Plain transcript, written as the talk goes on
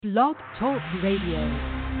Blog Talk Radio.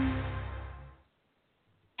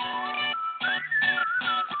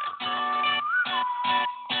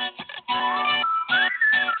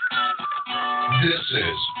 This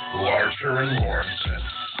is Larcher and Lorensen.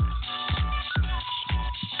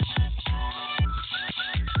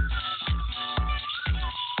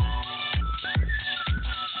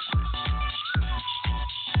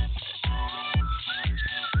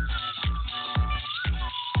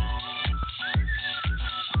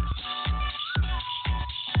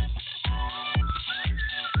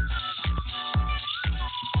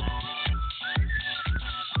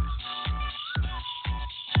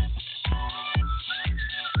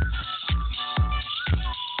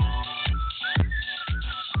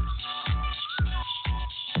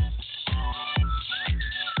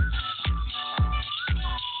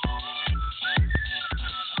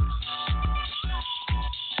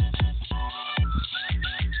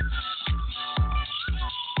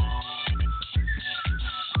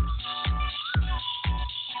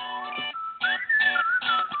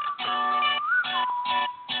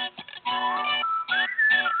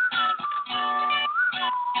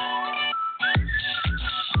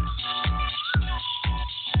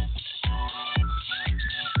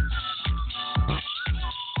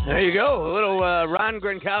 There you go. A little Ron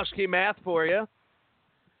Gronkowski math for you.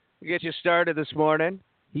 To get you started this morning.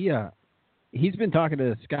 He's been talking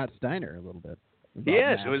to Scott Steiner a little bit.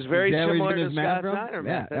 Yes, math. it was very similar to Scott from? Steiner, yeah,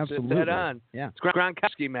 man. That's absolutely. dead on. Yeah. It's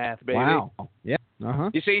Gronkowski math, baby. Wow. Yeah.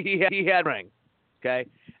 You see, he had a ring, okay?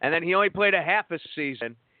 And then he only played a half a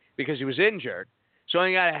season because he was injured. So he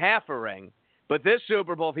only got a half a ring. But this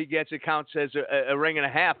Super Bowl, if he gets it, counts as a ring and a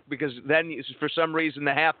half because then, for some reason,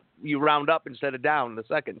 the half you round up instead of down the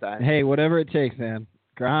second time. Hey, whatever it takes, man.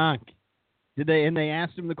 Gronk. They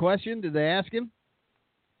asked him the question? Did they ask him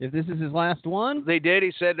if this is his last one? They did.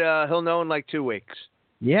 He said he'll know in like 2 weeks.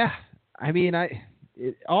 Yeah. I mean,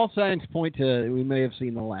 all signs point to we may have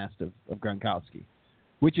seen the last of Gronkowski,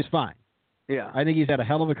 which is fine. Yeah. I think he's had a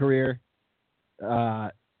hell of a career.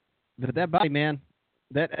 But that body, man,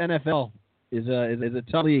 that NFL is a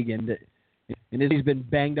tough league, and he's been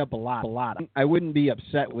banged up a lot. I wouldn't be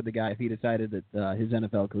upset with the guy if he decided that his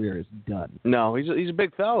NFL career is done. No, he's a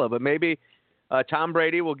big fella, but maybe Tom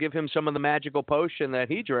Brady will give him some of the magical potion that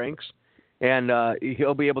he drinks, and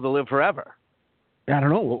he'll be able to live forever. I don't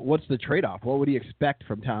know. What's the trade-off? What would he expect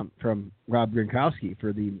from Rob Gronkowski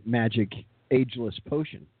for the magic ageless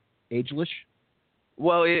potion? Ageless?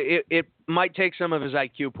 Well, it might take some of his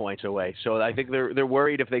IQ points away. So I think they're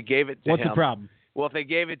worried if they gave it to him. What's the problem? Well, if they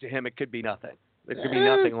gave it to him, it could be nothing. There could be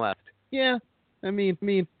nothing left. Yeah. I mean,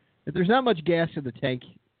 if there's not much gas in the tank,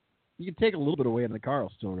 you can take a little bit away and the car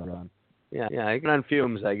will still run. Yeah, you can on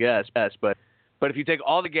fumes, I guess. Yes, but if you take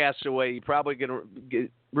all the gas away, you're probably going to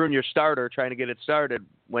ruin your starter trying to get it started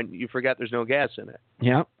when you forget there's no gas in it.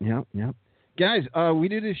 Yep. Guys, we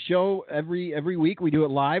do this show every week. We do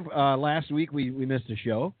it live. Last week we missed a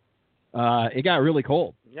show. It got really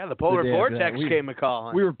cold. Yeah, the polar vortex came a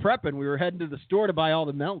calling. We were prepping. We were heading to the store to buy all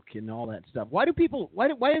the milk and all that stuff. Why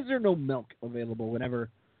is there no milk available whenever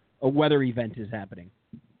a weather event is happening?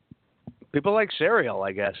 People like cereal,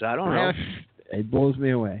 I guess. I don't know. It blows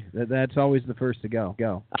me away. That's always the first to go.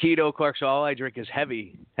 Keto, Clark, so all I drink is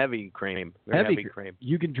heavy cream. Heavy cream.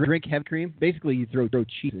 You can drink heavy cream? Basically, you throw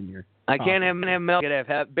cheese in your I can't have milk.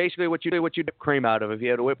 Have basically what you dip cream out of if you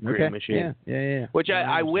had a whipped cream machine. Yeah. Which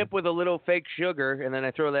I whip with a little fake sugar, and then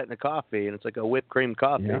I throw that in the coffee, and it's like a whipped cream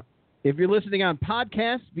coffee. Yeah. If you're listening on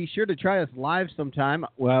podcast, be sure to try us live sometime.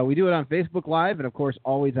 Well, we do it on Facebook Live, and of course,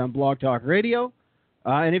 always on Blog Talk Radio.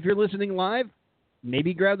 And if you're listening live,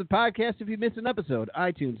 maybe grab the podcast if you miss an episode.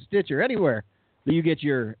 iTunes, Stitcher, anywhere that you get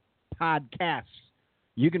your podcasts.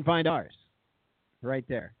 You can find ours right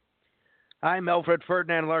there. I'm Alfred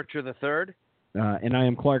Ferdinand Larcher III. And I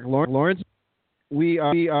am Clark Lawrence. We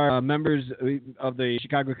are members of the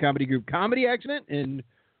Chicago comedy group Comedy Accident, and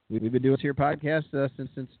we've been doing this here podcast since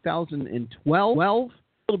 2012. A little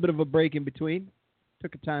bit of a break in between.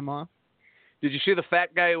 Took a time off. Did you see the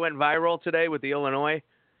fat guy who went viral today with the Illinois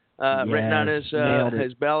written on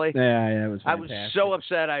his belly? Yeah, it was fantastic. I was so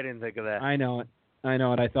upset I didn't think of that. I know it.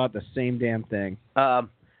 I thought the same damn thing.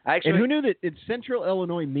 Actually, and who knew that it's Central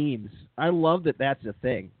Illinois memes? I love that that's a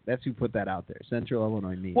thing. That's who put that out there. Central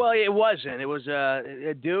Illinois memes. Well, it wasn't. It was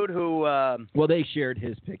a dude who. Well, they shared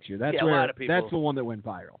his picture. That's a lot of people. That's the one that went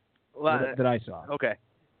viral. That I saw. Okay.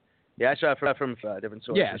 Yeah, I saw it from different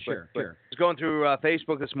sources. Yeah, sure. I was going through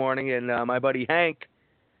Facebook this morning, and my buddy Hank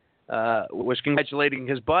was congratulating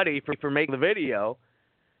his buddy for making the video,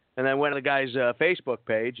 and then went to the guy's Facebook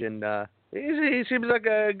page, and He seems like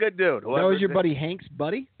a good dude. That was your buddy Hank's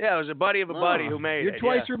buddy? Yeah, it was a buddy of a buddy who made You're it.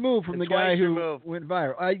 twice removed from the guy who went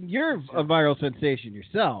viral. You're a viral sensation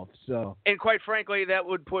yourself, so. And quite frankly, that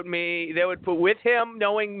would put with him,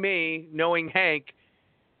 knowing me, knowing Hank,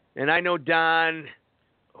 and I know Don,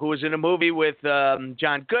 who was in a movie with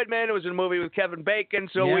John Goodman, who was in a movie with Kevin Bacon,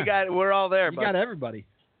 so we're all there. You got everybody.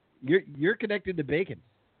 You're connected to Bacon.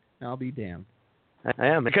 I'll be damned. I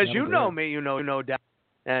am, because you know me, you know Don.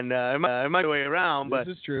 And I might be way around, but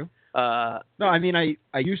this is true. No, I mean I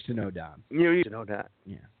used to know Don. You used to know Don.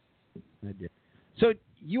 Yeah, I did. So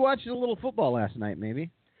you watched a little football last night,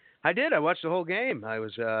 maybe? I did. I watched the whole game. I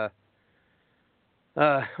was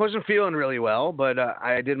wasn't feeling really well, but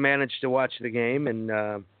I did manage to watch the game. And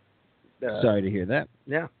sorry to hear that.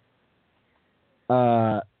 Yeah.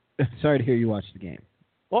 Sorry to hear you watched the game.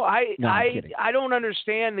 Well, I'm I don't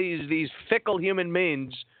understand these fickle human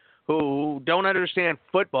beings who don't understand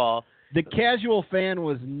football. The casual fan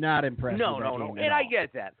was not impressed. No. And I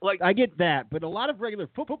get that. I get that, but a lot of regular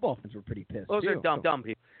football fans were pretty pissed. Those are dumb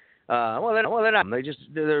people. Well, they're not.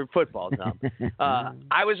 They're football dumb.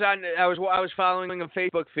 I was following a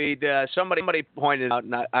Facebook feed. Somebody pointed out,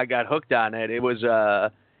 and I got hooked on it. It was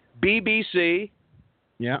BBC.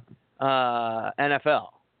 Yeah. NFL.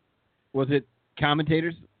 Was it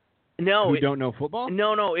commentators? No, who don't know football?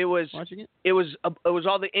 No, it was watching it. It was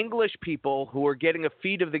all the English people who were getting a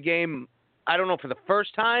feed of the game. I don't know for the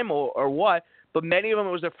first time or what, but many of them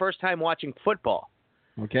it was their first time watching football.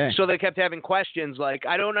 Okay. So they kept having questions like,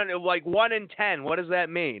 I don't know, like 1 in 10. What does that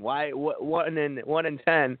mean? Why 1 in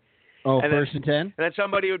 10? Oh, and first and 10. And then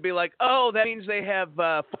somebody would be like, oh, that means they have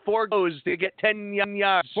 4 goes to get 10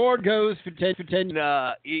 yards. 4 goes for 10 for 10.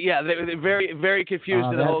 Yeah, they're very very confused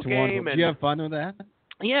in the whole game. Did you have fun with that?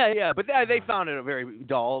 Yeah, but they found it very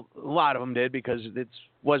dull. A lot of them did because it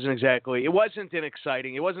wasn't an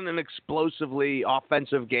exciting, it wasn't an explosively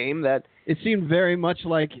offensive game. That it seemed very much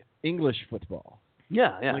like English football.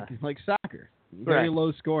 Yeah. Like soccer, very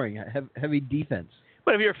low scoring, heavy defense.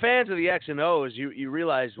 But if you're fans of the X and O's, you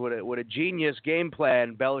realize what a genius game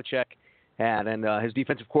plan Belichick had, and his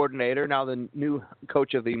defensive coordinator, now the new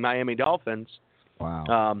coach of the Miami Dolphins.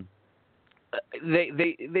 Wow.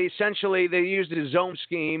 They essentially used a zone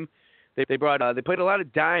scheme. They played a lot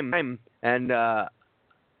of dime, and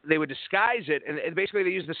they would disguise it, and basically they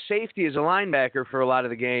used the safety as a linebacker for a lot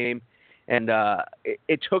of the game, and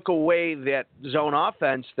it took away that zone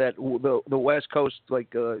offense that the West Coast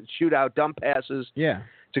shootout dump passes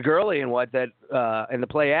to Gurley and and the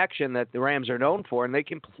play action that the Rams are known for, and they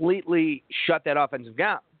completely shut that offensive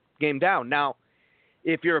game down. Now,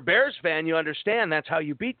 if you're a Bears fan, you understand that's how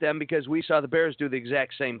you beat them because we saw the Bears do the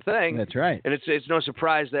exact same thing. That's right. And it's no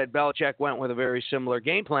surprise that Belichick went with a very similar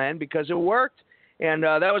game plan because it worked. And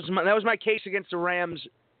that was my case against the Rams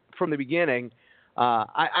from the beginning.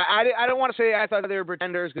 I don't want to say I thought they were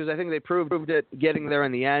pretenders because I think they proved it getting there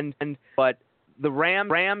in the end. But the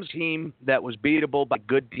Rams team that was beatable by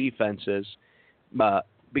good defenses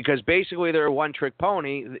because basically they're a one-trick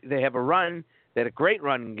pony. They have a run. They had a great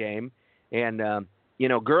running game. And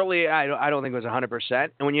Gurley, I don't think was 100%.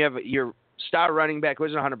 And when you have your star running back who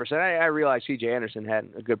isn't 100%, I realize C.J. Anderson had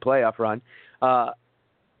a good playoff run.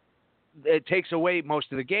 It takes away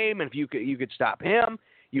most of the game, and if you could stop him,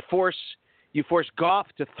 you force Goff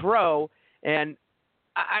to throw. And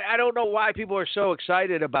I don't know why people are so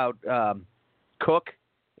excited about Cook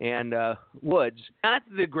and Woods. Not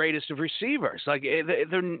the greatest of receivers. Like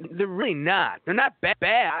they're really not. They're not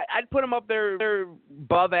bad. I'd put them up there. They're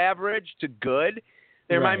above average to good.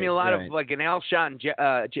 They remind me a lot of like an Alshon.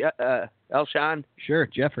 Sure,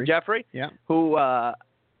 Jeffrey. Yeah. Who,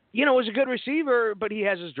 was a good receiver, but he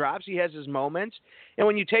has his drops. He has his moments. And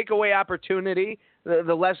when you take away opportunity,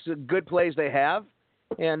 the less good plays they have.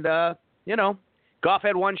 And, Goff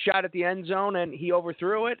had one shot at the end zone, and he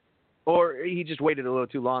overthrew it. Or he just waited a little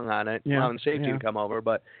too long on it, allowing safety to come over.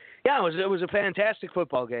 But, it was a fantastic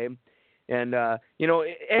football game. And,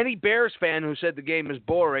 any Bears fan who said the game was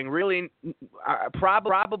boring really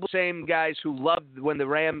probably the same guys who loved when the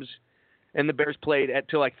Rams and the Bears played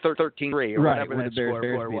till like 13-3 or whatever that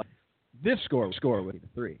score was. This score would be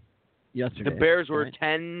 3 yesterday. The Bears were right?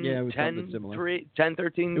 10, yeah, it was 10-3,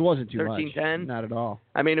 10-13. It wasn't too 13-10. much. Not at all.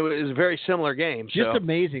 I mean, it was a very similar game. Just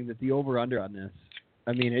amazing that the over-under on this,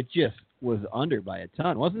 it just was under by a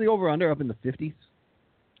ton. Wasn't the over-under up in the 50s?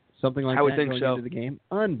 Something like that. I would think going so. Into the game,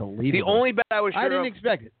 unbelievable. The only bet I was sure I didn't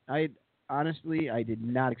expect it. I did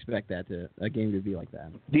not expect a game to be like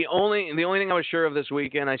that. The only thing I was sure of this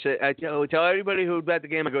weekend, I tell everybody who bet the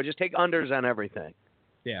game, I go, just take unders on everything.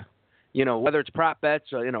 Yeah. Whether it's prop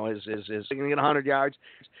bets or is he going to get 100 yards?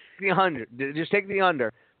 The 100. Just take the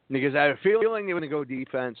under. Because I have a feeling they were going to go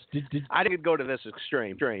defense. I didn't go to this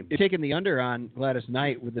extreme. If taking the under on Gladys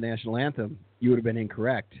Knight with the national anthem, you would have been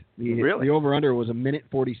incorrect. Really? The over-under was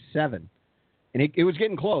 1:47. And it was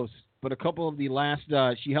getting close, but a couple of the last,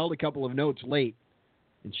 she held a couple of notes late,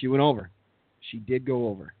 and she went over. She did go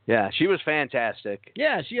over. Yeah, she was fantastic.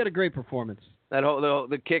 Yeah, she had a great performance. That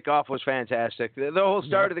the kickoff was fantastic. The whole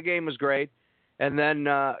start of the game was great. And then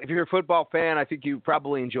if you're a football fan, I think you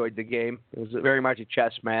probably enjoyed the game. It was very much a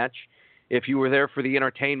chess match. If you were there for the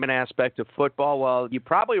entertainment aspect of football, well, you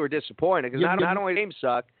probably were disappointed because not only the game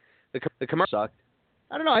sucked, the commercial sucked.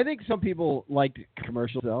 I don't know. I think some people liked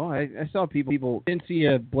commercials, though. I saw people didn't see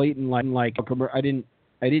a blatant like. I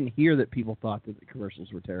didn't hear that people thought that the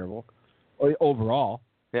commercials were terrible. Overall,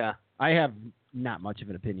 yeah. I have not much of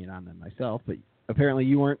an opinion on them myself, but apparently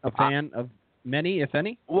you weren't a fan of many, if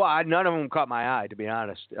any. Well, none of them caught my eye, to be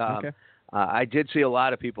honest. Okay. I did see a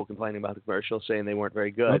lot of people complaining about the commercials, saying they weren't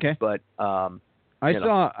very good. Okay. But I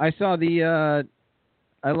saw the.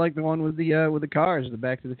 I like the one with the cars, the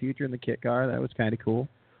Back to the Future and the kit car. That was kind of cool.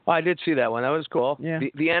 Oh, I did see that one. That was cool. Yeah.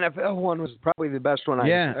 The NFL one was probably the best one I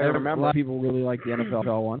remember. A lot of people really like the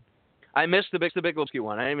NFL one. I missed the Big Lebowski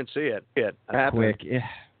one. I didn't even see it. Quick. Yeah.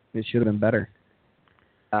 It should have been better.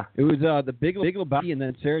 It was the Big Lebowski and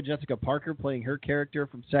then Sarah Jessica Parker playing her character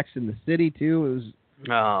from Sex and the City too. It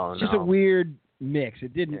was just a weird mix.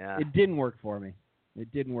 It didn't work for me.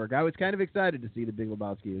 It didn't work. I was kind of excited to see the Big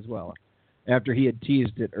Lebowski as well, after he had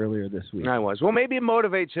teased it earlier this week. I was. Well, maybe it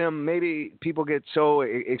motivates him. Maybe people get so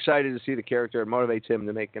excited to see the character, it motivates him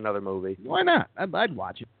to make another movie. Why not? I'd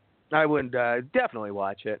watch it. I would definitely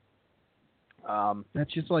watch it.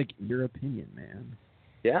 That's just like your opinion, man.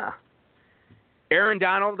 Yeah. Aaron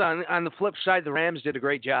Donald, on the flip side, the Rams did a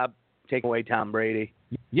great job taking away Tom Brady.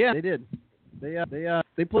 Yeah, they did.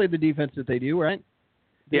 They played the defense that they do, right?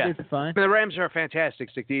 They did fine. The Rams are a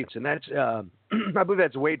fantastic defense, and that's I believe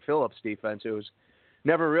that's Wade Phillips' defense, who's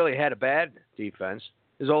never really had a bad defense.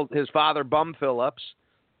 His father, Bum Phillips.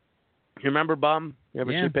 You remember Bum? You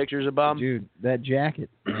ever see pictures of Bum? Dude, that jacket,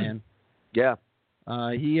 man. Yeah.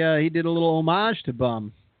 He did a little homage to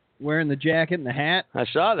Bum, wearing the jacket and the hat. I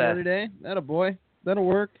saw that the other day. That'll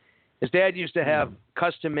work. His dad used to have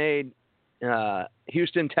custom-made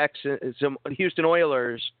Houston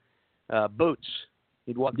Oilers boots.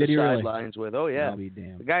 He'd walk the sidelines with. Oh yeah, be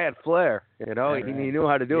damned. The guy had flair. You know, he knew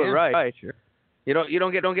how to do it right. Sure. You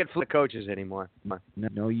don't get flip coaches anymore.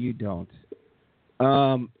 No, you don't.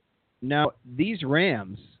 Now these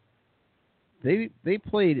Rams, they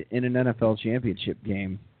played in an NFL championship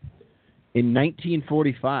game in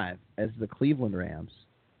 1945 as the Cleveland Rams.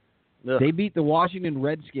 Ugh. They beat the Washington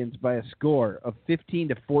Redskins by a score of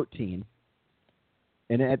 15-14.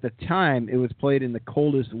 And at the time, it was played in the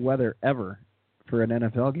coldest weather ever for an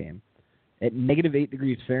NFL game at -8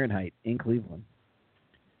 degrees Fahrenheit in Cleveland.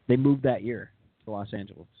 They moved that year to Los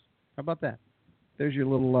Angeles. How about that? There's your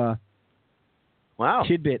little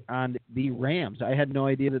tidbit on the Rams. I had no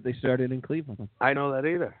idea that they started in Cleveland. I know that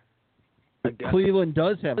either. Cleveland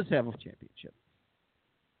does have a championship.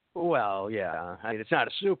 Well, yeah. I mean, it's not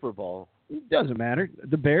a Super Bowl. It doesn't matter.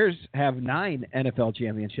 The Bears have 9 NFL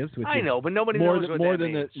championships, which I know, but nobody knows what that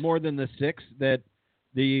means. More than the 6 that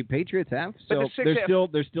the Patriots have. So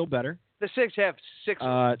they're still better. The 6 have 6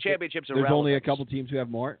 championships of relevance. There's only a couple teams who have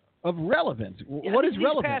more of relevance. What is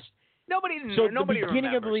relevance? Nobody the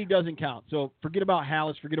beginning of the league doesn't count. So forget about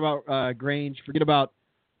Hallis, forget about Grange, forget about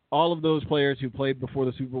all of those players who played before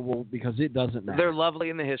the Super Bowl because it doesn't matter. They're lovely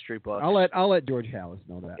in the history books. I'll let George Hallis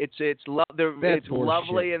know that. It's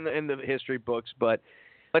lovely in the history books, but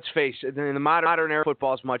let's face it, in the modern era,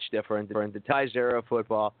 football is much different. The Ties era of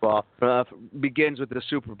football begins with the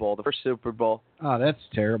Super Bowl, the first Super Bowl. Oh, that's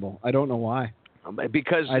terrible. I don't know why.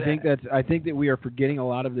 Because I think that we are forgetting a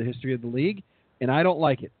lot of the history of the league, and I don't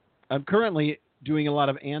like it. I'm currently doing a lot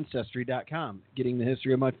of Ancestry.com, getting the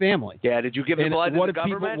history of my family. Yeah, did you give the blood to the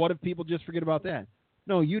government? What if people just forget about that?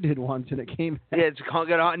 No, you did once, and it came back. Yeah, it's called.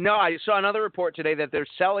 No, I saw another report today that they're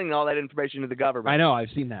selling all that information to the government. I know, I've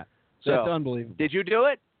seen that. That's unbelievable. Did you do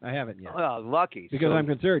it? I haven't yet. Oh, lucky. Because I'm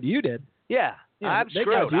concerned. You did. Yeah, I'm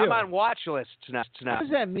screwed. I'm on watch lists now. What does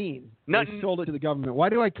that mean? Nothing. They sold it to the government. Why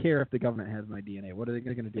do I care if the government has my DNA? What are they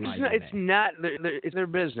going to do with my DNA? It's not. It's their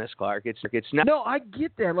business, Clark. It's not. No, I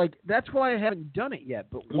get that. Like that's why I haven't done it yet.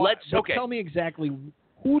 But tell me exactly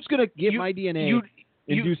who's going to give my DNA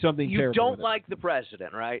and do something terrible. You don't like the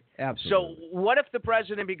president, right? Absolutely. So what if the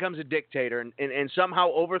president becomes a dictator and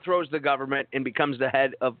somehow overthrows the government and becomes the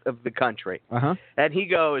head of the country? Uh-huh. And he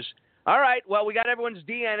goes, all right, well, we got everyone's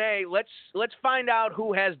DNA. Let's find out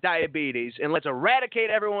who has diabetes, and let's eradicate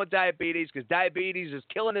everyone with diabetes because diabetes is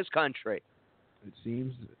killing this country. It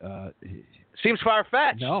seems seems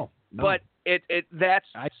far-fetched. No. But that's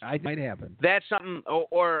I might happen. That's something.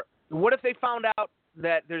 Or what if they found out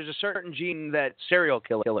that there's a certain gene that serial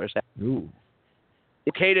killers have? Ooh.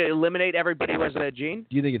 Okay to eliminate everybody who has that gene?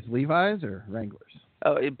 Do you think it's Levi's or Wranglers?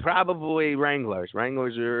 Probably Wranglers.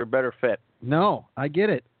 Wranglers are a better fit. No, I get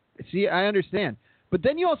it. See, I understand. But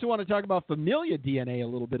then you also want to talk about familial DNA a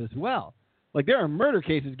little bit as well. Like, there are murder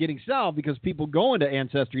cases getting solved because people go into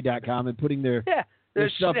Ancestry.com and putting their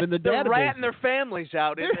stuff in the database. They're ratting their families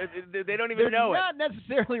out. They don't even know it. They're not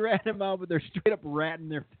necessarily ratting them out, but they're straight up ratting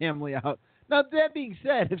their family out. Now, that being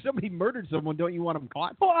said, if somebody murdered someone, don't you want them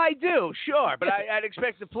caught? Well, I do, sure, but I'd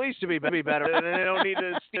expect the police to be better. They don't need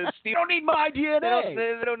to. They don't need my DNA.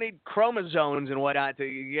 They don't need chromosomes and whatnot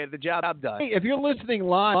to get the job done. Hey, if you're listening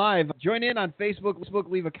live, join in on Facebook.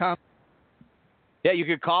 Leave a comment. Yeah, you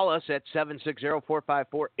could call us at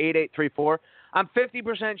 760-454-8834. I'm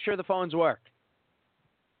 50% sure the phones work.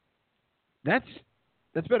 That's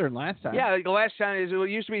better than last time. Yeah, the last time it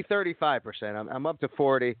used to be 35%. I'm up to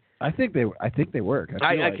 40. I think they work.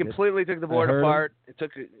 I completely took the board apart.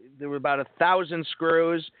 There were about 1,000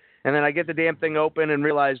 screws, and then I get the damn thing open and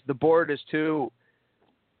realize the board is too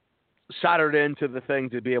soldered into the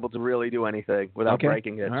thing to be able to really do anything without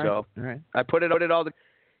breaking it. All right. I put it all.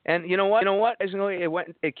 And you know what?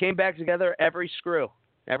 It came back together every screw.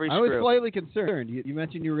 I was slightly concerned. You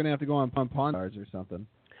mentioned you were going to have to go on pawn cars or something.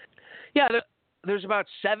 Yeah, there's about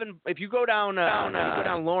 7. If you go down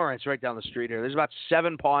Lawrence, right down the street here, there's about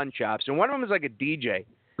 7 pawn shops, and one of them is like a DJ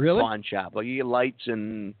pawn shop. Like you get lights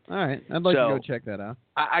and. All right, I'd like to go check that out.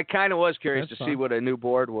 I kind of was curious to see what a new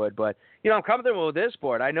board would, but I'm comfortable with this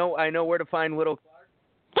board. I know where to find little.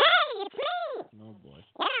 Hey, it's me. Oh boy.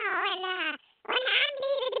 When I'm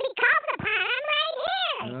needed to be called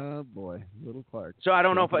upon, I'm right here. Oh boy, little Clark. So I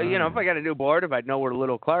don't know if I got a new board, if I'd know where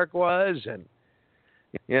little Clark was, and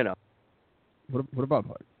What about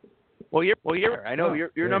Clark? Well, you're. I know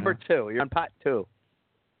you're number 2. You're on pot 2.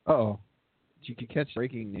 Uh-oh. Did you catch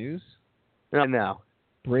breaking news? No.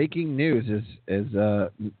 Breaking news is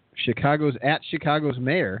Chicago's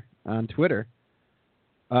mayor on Twitter.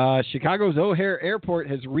 Chicago's O'Hare Airport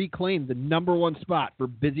has reclaimed the #1 spot for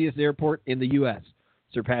busiest airport in the U.S.,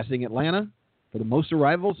 surpassing Atlanta for the most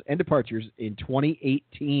arrivals and departures in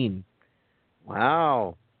 2018.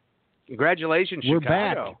 Wow. Congratulations, We're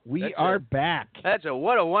Chicago. back. We are back.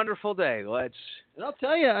 What a wonderful day. And I'll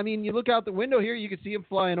tell you, I mean, you look out the window here, you can see them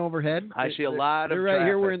flying overhead. I see a lot of traffic. Right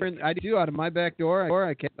here, I do out of my back door.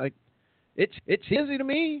 I can't, it's easy to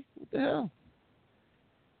me. What the hell?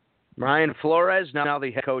 Brian Flores, now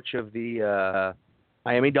the head coach of the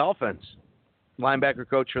Miami Dolphins, linebacker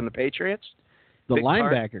coach from the Patriots. The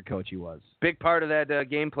linebacker coach he was. Big part of that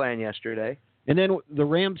game plan yesterday. And then the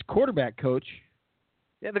Rams quarterback coach.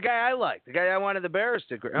 Yeah, the guy I like. The guy I wanted the Bears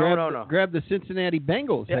to grab the Cincinnati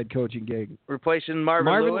Bengals head coaching gig. Replacing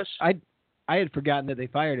Marvin Lewis. I had forgotten that they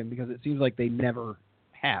fired him because it seems like they never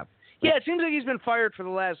have. Yeah, it seems like he's been fired for the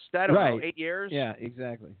last, 8 years. Yeah,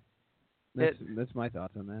 exactly. That's my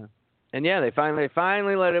thoughts on that. And yeah, they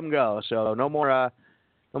finally let him go. So no more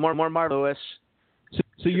Marvin Lewis.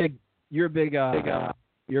 So you're a big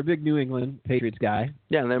New England Patriots guy.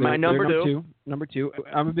 Yeah, they're my number 2. Number 2.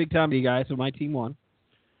 I'm a big Tom Brady guy, so my team won.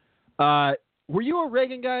 Were you a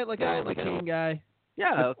Reagan guy, like a King guy?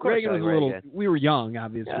 Yeah, of course. Reagan was a little. We were young,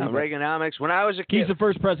 obviously. Yeah, Reaganomics. When I was a kid, he's the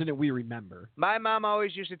first president we remember. My mom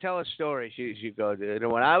always used to tell a story. She'd go,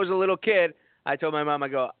 when I was a little kid, I told my mom,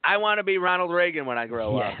 I want to be Ronald Reagan when I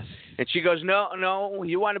grow up. And she goes, no,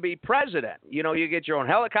 you want to be president. You get your own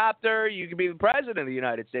helicopter. You can be the president of the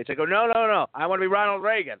United States. I go, no, I want to be Ronald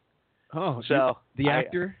Reagan. Oh, so the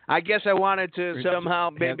actor? I guess I wanted to somehow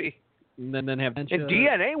maybe. And then have. And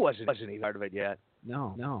DNA wasn't even part of it yet.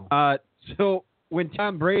 No. So when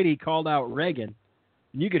Tom Brady called out Reagan,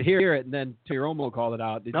 you could hear it, and then Romo called it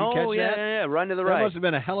out. Did you catch that? Yeah, run to the right. That must have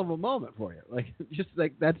been a hell of a moment for you.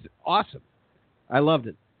 That's awesome. I loved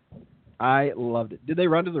it. Did they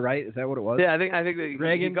run to the right? Is that what it was? Yeah, I think that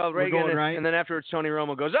Reagan called Reagan, going right. And then afterwards Tony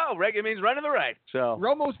Romo goes, Reagan means run to the right. So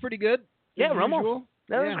Romo's pretty good. Yeah, Romo.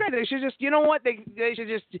 That was great. They should just, they should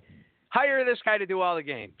just hire this guy to do all the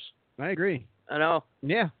games. I agree. I know.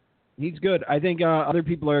 Yeah, he's good. I think other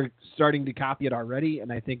people are starting to copy it already,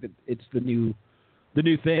 and I think that it's the new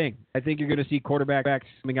thing. I think you're going to see quarterbacks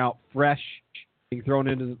coming out fresh, being thrown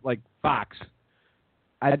into like Fox.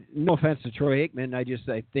 No offense to Troy Aikman, I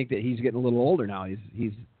think that he's getting a little older now.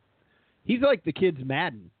 He's like the kid's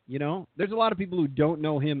Madden. There's a lot of people who don't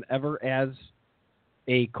know him ever as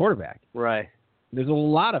a quarterback. Right. There's a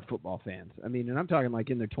lot of football fans. I mean, and I'm talking like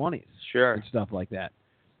in their 20s. Sure. And stuff like that.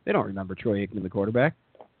 They don't remember Troy Aikman, the quarterback.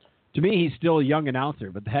 To me, he's still a young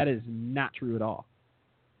announcer, but that is not true at all.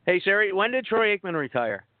 Hey, Siri, when did Troy Aikman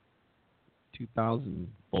retire?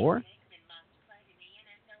 2004?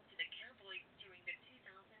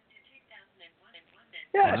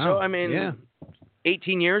 Yeah, Wow. so, I mean,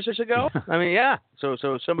 18 years ago? I mean, yeah. So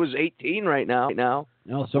somebody who's 18 right now. No,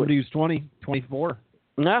 somebody who's 20, 24.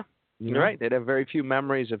 Yeah, You you're know? right. They'd have very few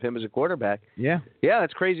memories of him as a quarterback. Yeah. Yeah,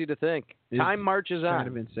 that's crazy to think. It's Time marches on. Kind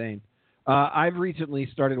of insane. I've recently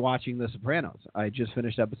started watching The Sopranos. I just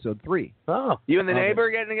finished episode 3. Oh, you and the Of it.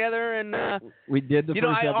 neighbor getting together and We did the you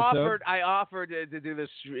know, first episode. I offered to do this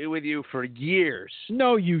with you for years.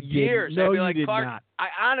 No, you didn't. Years. No, I'd be you like, did Clark, not.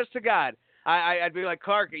 Honest to God, I'd be like,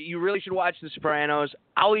 Clark, you really should watch The Sopranos.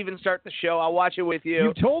 I'll even start the show. I'll watch it with you.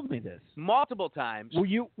 You told me this. Multiple times.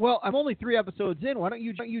 Well, I'm only 3 episodes in. Why don't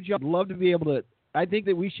you jump? I'd love to be able to. I think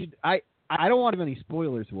that we should. I don't want to give any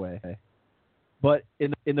spoilers away, but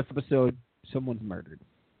in the episode, someone's murdered.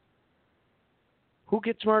 Who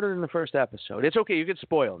gets murdered in the first episode? It's okay. You can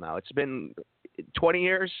spoil now. It's been 20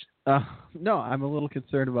 years. No, I'm a little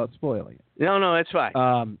concerned about spoiling it. No, it's fine.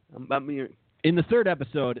 In the 3rd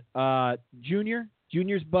episode,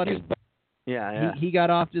 Junior's buddy. Yeah. He got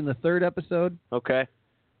off in the 3rd episode. Okay.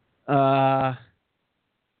 Yeah,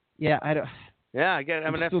 I don't. Yeah, I get it.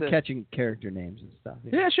 I'm still catching character names and stuff.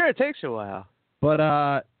 Yeah, sure. It takes a while. But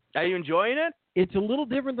are you enjoying it? It's a little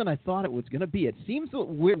different than I thought it was going to be. It seems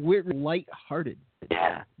weird, light-hearted.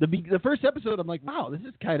 Yeah. The first episode, I'm like, wow, this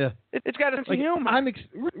is kind of. It's got a sense of humor.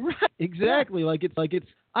 Right, exactly. Yeah.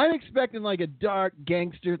 I'm expecting like a dark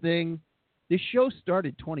gangster thing. This show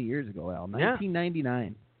started 20 years ago, Al.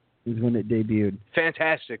 1999 is when it debuted.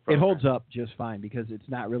 Fantastic. It holds up just fine because it's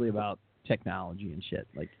not really about technology and shit.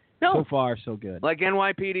 Like, no. So far, so good. Like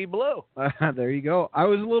NYPD Blue. There you go. I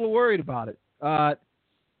was a little worried about it.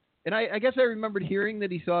 And I guess I remembered hearing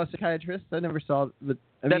that he saw a psychiatrist. I never saw the.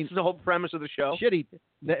 That's the whole premise of the show. Shitty.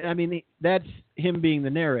 That's him being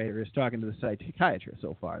the narrator is talking to the psychiatrist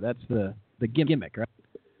so far. That's the gimmick, right?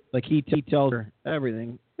 Like he tells her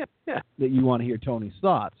everything that you want to hear Tony's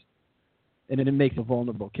thoughts, and it makes a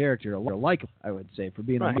vulnerable character likable, I would say, for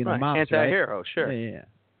being the mouse, anti-hero, right? sure. Yeah.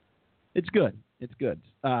 It's good. It's good.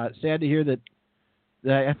 Sad to hear that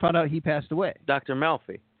I found out he passed away. Dr.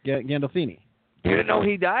 Melfi. Gandolfini. You didn't know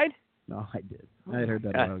he died? No, I did. I had heard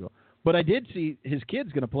that a while ago. But I did see his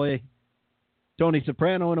kid's going to play Tony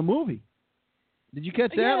Soprano in a movie. Did you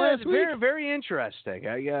catch that last week? Very, very interesting.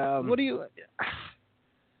 What do you...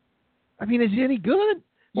 I mean, is he any good?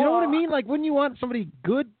 You know what I mean? Like, wouldn't you want somebody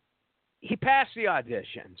good? He passed the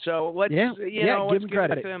audition, so let's give him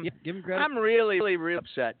credit. Him. Yeah, give him credit. I'm really, really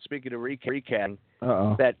upset. Speaking of recapping,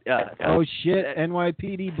 that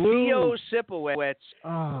NYPD Blue. Theo Sipowicz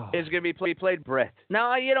is going to be played Brit.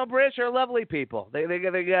 Now, Brits are lovely people. They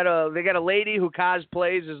got a lady who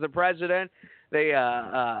cosplays as the president. They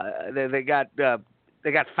got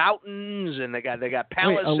fountains and they got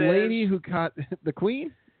palaces. Wait, a lady who caught the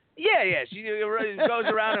queen? Yeah. She goes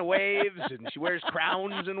around and waves, and she wears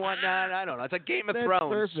crowns and whatnot. I don't know. It's like Game of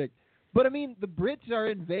Thrones. Perfect. But, I mean, the Brits are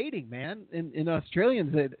invading, man. In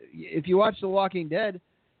Australians, if you watch The Walking Dead,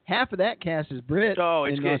 half of that cast is Brit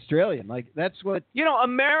and Australian. Like, that's what...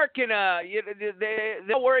 American,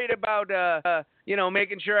 they're worried about,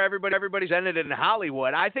 making sure everybody's ended in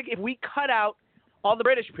Hollywood. I think if we cut out all the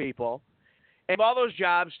British people and all those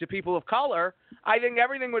jobs to people of color, I think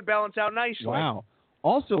everything would balance out nicely. Wow.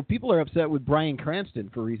 Also, people are upset with Bryan Cranston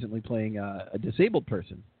for recently playing a disabled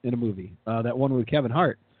person in a movie, that one with Kevin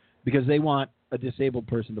Hart, because they want a disabled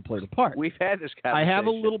person to play the part. We've had this conversation. I have a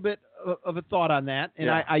little bit of a thought on that, and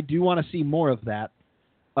I do want to see more of that.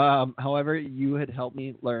 However, you had helped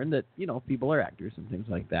me learn that, people are actors and things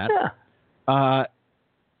like that. Yeah.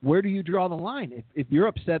 Where do you draw the line? If you're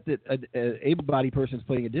upset that an able-bodied person is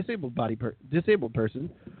playing a disabled person,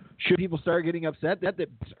 should people start getting upset that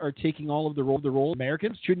are taking all of the role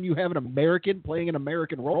Americans? Shouldn't you have an American playing an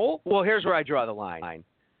American role? Well, here's where I draw the line.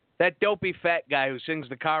 That dopey fat guy who sings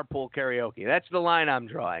the carpool karaoke. That's the line I'm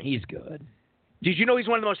drawing. He's good. Did you know he's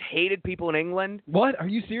one of the most hated people in England? What? Are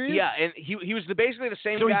you serious? Yeah, and he was basically the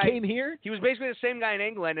same guy. So he came here? He was basically the same guy in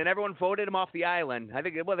England, and everyone voted him off the island. I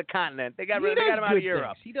think, the continent. They got him out of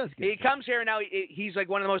Europe. He does good He comes here, and now he's like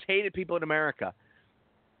one of the most hated people in America.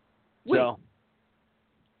 Wait, so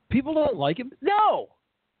people don't like him? No.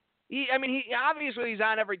 He obviously he's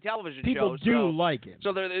on every television show. People do like him.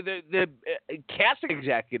 So the casting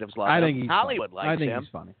executives like him. Hollywood likes him. I think he's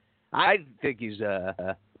funny. I think he's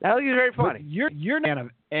very funny. But you're not a fan of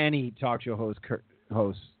any talk show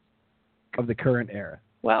host of the current era.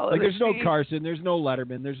 Well, there's no Carson, there's no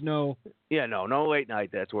Letterman, there's no no late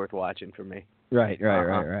night that's worth watching for me. Right.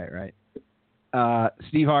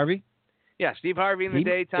 Steve Harvey. Yeah, Steve Harvey in the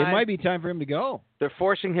daytime. It might be time for him to go. They're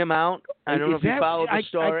forcing him out. I don't know if you followed the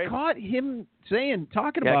story. I caught him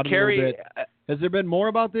talking Yeah, about it a Kerry, little bit. Has there been more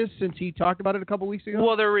about this since he talked about it a couple weeks ago?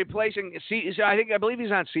 Well, they're replacing. I believe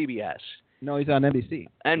he's on CBS. No, he's on NBC.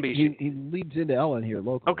 NBC. He leads into Ellen here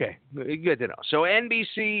locally. Okay, good to know. So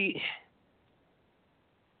NBC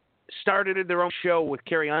started their own show with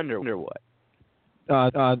Carrie Underwood.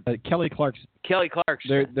 Kelly Clarkson. Kelly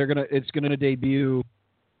Clarkson. It's gonna debut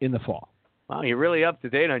in the fall. Wow, you're really up to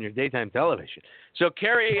date on your daytime television. So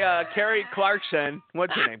Carrie Clarkson,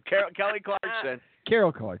 what's her name? Kelly Clarkson.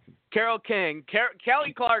 Carol Clarkson. Carol King.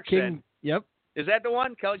 Kelly Clarkson. King. Yep. Is that the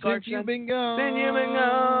one? Kelly Clarkson. Since you've been gone. Since you've been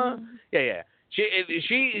gone. Yeah.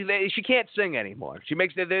 She can't sing anymore. They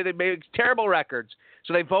make terrible records.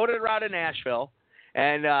 So they voted her out of Nashville,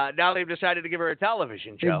 and now they've decided to give her a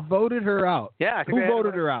television show. They voted her out. Yeah. Who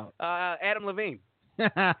voted her out? Adam Levine.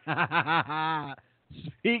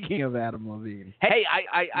 Speaking of Adam Levine, hey,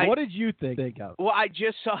 I what did you think of? Well, I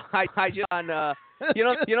just saw on you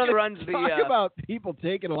know who runs the talk about people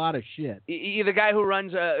taking a lot of shit. The guy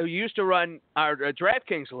who used to run our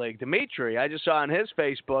DraftKings league, Dimitri. I just saw on his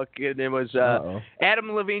Facebook, and it was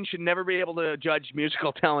Adam Levine should never be able to judge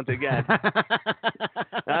musical talent again.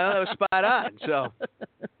 That was spot on. So,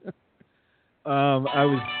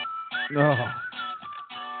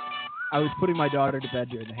 I was putting my daughter to bed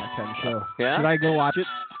during the halftime show. Yeah? Should I go watch it?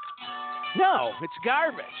 No, it's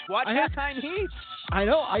garbage. Watch Halftime Heat. I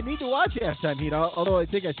know. I need to watch Halftime Heat, although I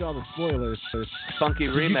think I saw the spoilers. Funky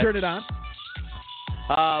remix. Did you turn it on?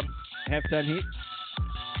 Halftime Heat?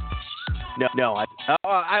 No.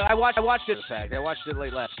 I watched it, in fact. I watched it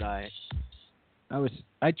late last night.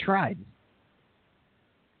 I tried.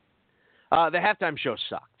 The halftime show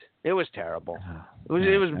sucked. It was terrible.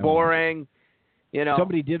 It was boring. You know,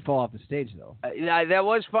 somebody did fall off the stage though. That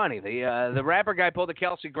was funny. The rapper guy pulled a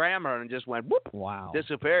Kelsey Grammer and just went whoop. Wow.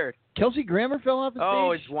 Disappeared. Kelsey Grammer fell off the stage?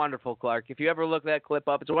 Oh, it's wonderful, Clark. If you ever look that clip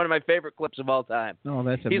up, it's one of my favorite clips of all time. Oh,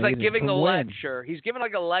 that's amazing. He's like giving a when? lecture. He's giving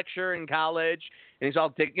like a lecture in college, and he's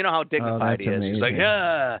all you know how dignified he is. Amazing. He's like,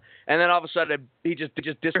 yeah, and then all of a sudden he just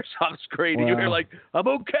disappears off screen, and you're like, I'm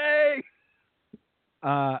okay.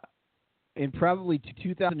 In probably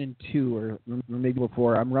 2002 or maybe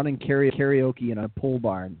before, I'm running karaoke in a pole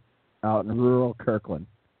barn out in rural Kirkland.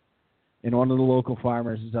 And one of the local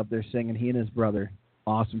farmers is up there singing, he and his brother.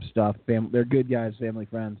 Awesome stuff. They're good guys, family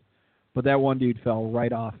friends. But that one dude fell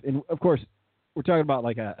right off. And, of course, we're talking about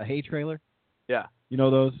like a hay trailer. Yeah. You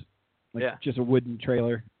know those? Like yeah. Just a wooden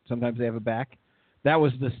trailer. Sometimes they have a back. That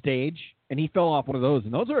was the stage. And he fell off one of those.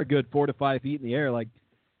 And those are a good 4 to 5 feet in the air. Like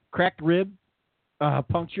cracked rib.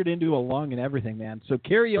 Punctured into a lung and everything, man. So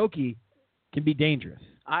karaoke can be dangerous.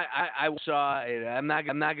 I saw it. I'm not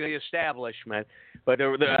going to establish, man, but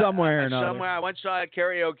somewhere or another. Somewhere I once saw a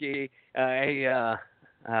karaoke. Not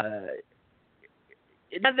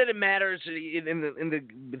that it matters in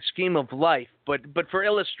the scheme of life, but for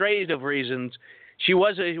illustrative reasons, she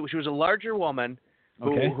was a larger woman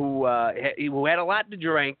who had a lot to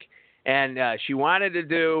drink, and she wanted to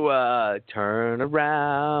do turn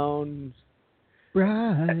around.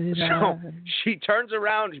 Right. So she turns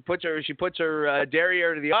around. She puts her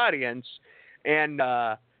derriere to the audience, and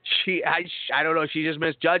I don't know. She just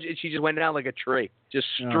misjudged it. She just went down like a tree, just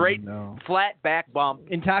straight flat back bump.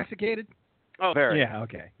 Intoxicated? Oh, very. Yeah.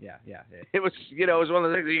 Okay. Yeah. It was it was one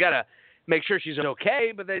of the things you gotta make sure she's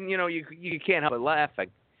okay, but then you can't help but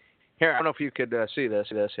laughing. Here, I don't know if you could see this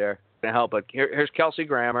here. Can't help it. Here's Kelsey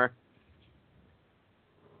Grammer.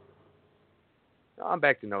 Oh, I'm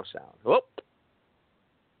back to no sound. Whoop.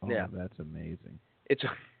 Oh, yeah, that's amazing.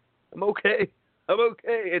 I'm okay.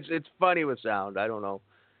 It's funny with sound. I don't know.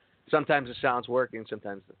 Sometimes the sound's working.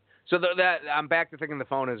 Sometimes. So that I'm back to thinking the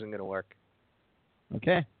phone isn't going to work.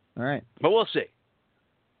 Okay. All right. But we'll see.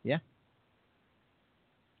 Yeah.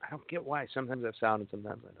 I don't get why. Sometimes I have sound and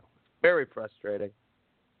sometimes I don't. Very frustrating.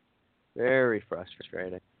 Very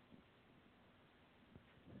frustrating.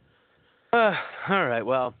 All right.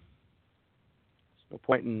 Well, there's no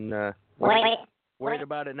point in. Worried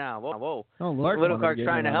about it now. Whoa. Oh, Larcher Little Clark's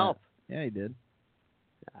trying to help. Yeah, he did.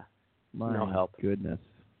 Yeah. My no help. Goodness.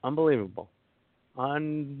 Unbelievable.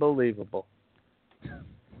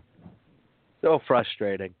 So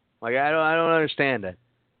frustrating. Like I don't understand it.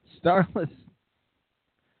 Starless.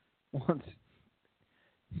 Once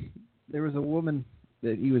there was a woman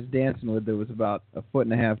that he was dancing with that was about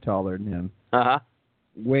 1.5 feet taller than him.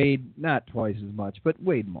 Weighed not twice as much, but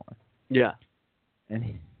weighed more. Yeah. And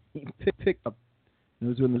he picked up. It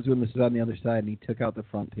was when this was on the other side, and he took out the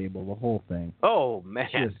front table, the whole thing. Oh, man.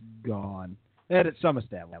 Just gone. At some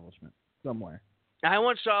establishment, somewhere. I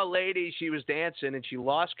once saw a lady, she was dancing, and she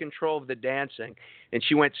lost control of the dancing, and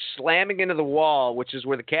she went slamming into the wall, which is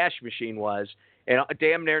where the cash machine was, and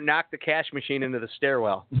damn near knocked the cash machine into the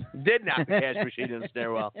stairwell. Did knock the cash machine into the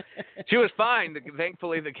stairwell. She was fine.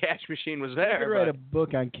 Thankfully, the cash machine was there. You could write a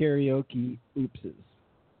book on karaoke oopses.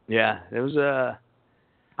 Yeah, there was a...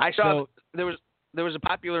 I saw there was a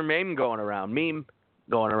popular meme going around. That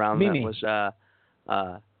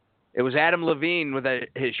was... it was Adam Levine with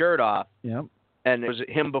his shirt off. Yep. And it was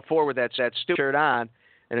him before with that stupid shirt on,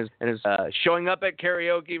 and his showing up at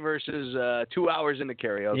karaoke versus 2 hours into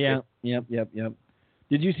karaoke. Yep.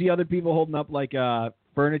 Did you see other people holding up like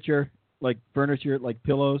furniture, like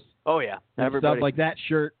pillows? Oh yeah, everybody. Stuff like that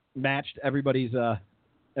shirt matched everybody's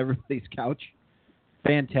couch.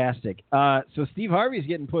 Fantastic. So Steve Harvey's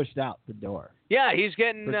getting pushed out the door. Yeah, he's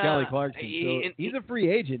getting for Kelly Clarkson. He's a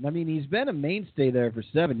free agent. I mean, he's been a mainstay there for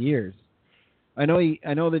 7 years. I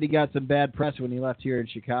know that he got some bad press when he left here in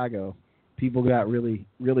Chicago. People got really,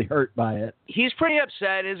 really hurt by it. He's pretty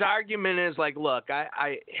upset. His argument is like, look,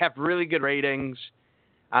 I have really good ratings.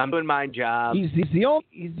 I'm doing my job. He's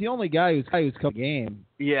the only guy who's come to the game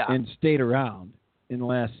and stayed around in the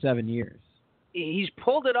last 7 years. He's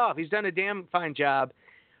pulled it off. He's done a damn fine job.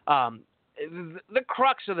 The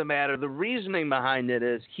crux of the matter, the reasoning behind it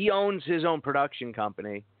is he owns his own production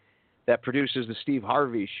company that produces the Steve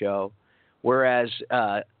Harvey show. Whereas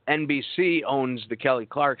NBC owns the Kelly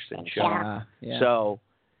Clarkson show. So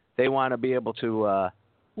they want to be able to... well,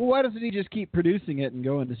 why doesn't he just keep producing it and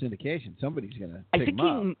go into syndication? Somebody's going to pick him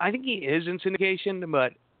up. I think he is in syndication,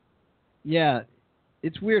 but... Yeah,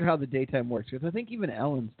 it's weird how the daytime works, because I think even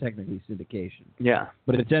Ellen's technically syndication. Yeah.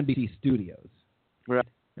 But it's NBC Studios. Right.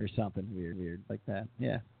 Or something weird like that.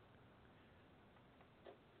 Yeah.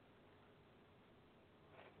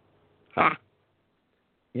 Huh.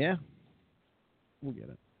 Yeah. We'll get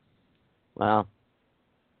it. Wow.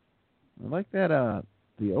 I like that,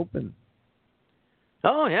 the open.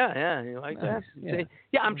 Oh, yeah. You like nice. that?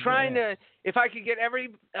 Yeah, I'm trying to, if I could get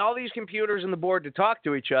all these computers on the board to talk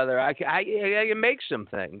to each other, I can make some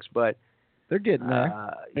things, but... They're getting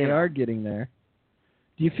there. They are getting there.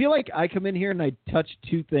 Do you feel like I come in here and I touch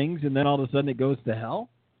two things and then all of a sudden it goes to hell?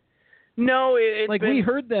 No, we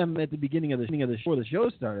heard them at the beginning of the show before the show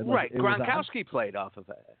started. Right, Gronkowski played off of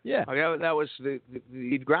it. Yeah, that was the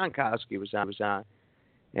Gronkowski was on,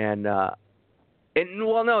 and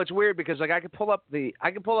well, no, it's weird because like I could pull up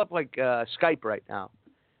Skype right now,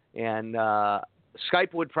 and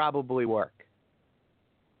Skype would probably work.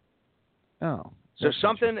 Oh, so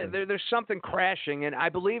there's something crashing, and I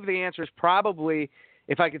believe the answer is probably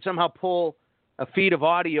if I could somehow pull a feed of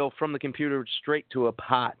audio from the computer straight to a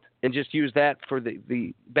pot. And just use that for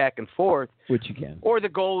the back and forth. Which you can. Or the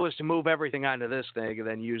goal is to move everything onto this thing and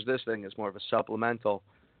then use this thing as more of a supplemental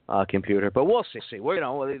computer. But we'll see.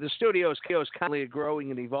 The studio is constantly a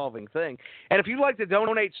growing and evolving thing. And if you'd like to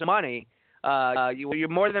donate some money, you're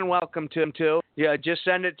more than welcome to. Yeah, just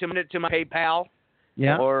send it to my PayPal.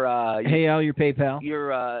 Yeah. Or hey Al, your PayPal.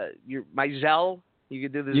 Your my Zelle. You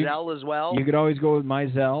could do the Zelle as well. You could always go with my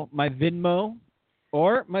Zelle, my Venmo.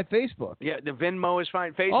 Or my Facebook. Yeah, the Venmo is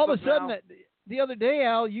fine. Facebook. All of a sudden, the other day,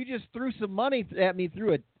 Al, you just threw some money at me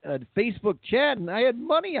through a Facebook chat, and I had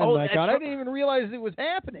money on my account. I didn't even realize it was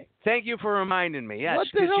happening. Thank you for reminding me. Yes. What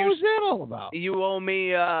the hell was that all about? You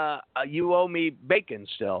owe me bacon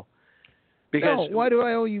still. Because why do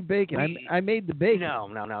I owe you bacon? I made the bacon.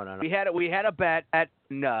 No. We had a bet at.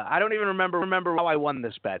 I don't even remember how I won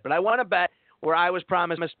this bet, but I won a bet where I was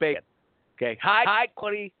promised bacon. Okay, high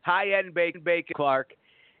quality, high-end bacon, Clark,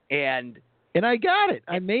 and I got it.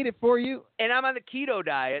 I made it for you. And I'm on the keto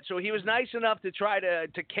diet, so he was nice enough to try to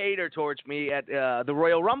cater towards me at the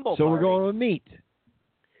Royal Rumble So party. We're going with meat.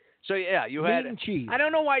 So yeah, you meat had and cheese. I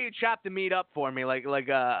don't know why you chopped the meat up for me like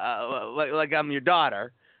I'm your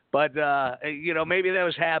daughter, but maybe that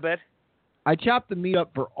was habit. I chopped the meat up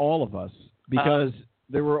for all of us because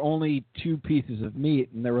there were only 2 pieces of meat,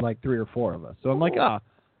 and there were like 3 or 4 of us. So I'm like,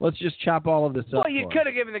 let's just chop all of this up. Well, you could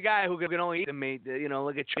have given the guy who can only eat the meat,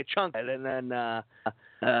 like a chunk of it, and then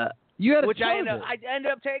you had which I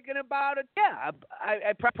ended up taking about it. Yeah,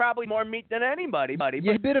 I probably more meat than anybody.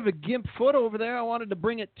 You had a bit of a gimp foot over there. I wanted to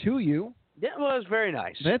bring it to you. Yeah, well, it was very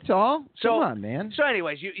nice. That's all. Come on, man. So,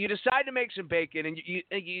 anyways, you decide to make some bacon, and you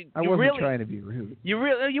I wasn't really trying to be rude. You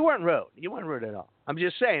weren't rude. You weren't rude at all. I'm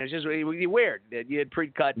just saying, it's just weird that you had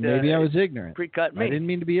pre-cut. Maybe I was ignorant. Pre-cut meat. I didn't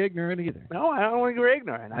mean to be ignorant either. No, I don't think you were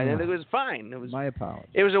ignorant. I think it was fine. It was my apologies.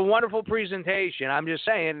 It was a wonderful presentation. I'm just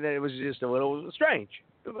saying that it was just a little strange.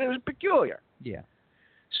 It was peculiar. Yeah.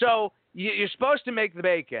 So you're supposed to make the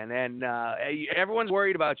bacon, and everyone's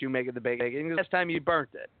worried about you making the bacon. The last time you burnt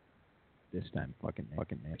it. this time. Fucking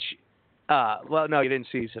man. Well, no, you didn't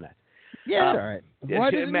season it. Yeah, all right.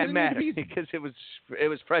 Why does it matter? Because it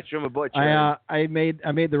was fresh from a butcher. I made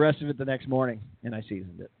the rest of it the next morning, and I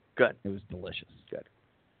seasoned it. Good. It was delicious. Good.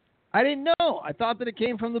 I didn't know. I thought that it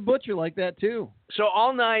came from the butcher like that, too. So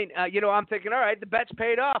all night, I'm thinking, all right, the bet's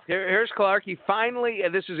paid off. Here's Clark. He finally,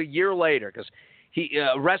 this is a year later, because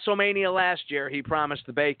WrestleMania last year, he promised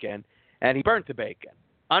the bacon, and he burnt the bacon.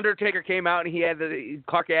 Undertaker came out, and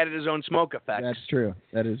Clark added his own smoke effects. That's true.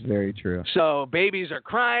 That is very true. So babies are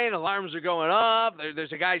crying, alarms are going off.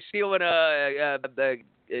 There's a guy stealing a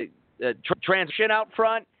transmission out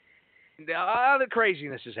front. All the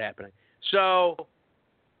craziness is happening. So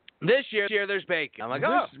this year there's bacon. I'm like,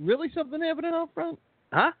 really something happening out front?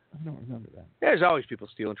 Huh? I don't remember that. There's always people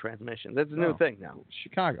stealing transmissions. That's a new thing now.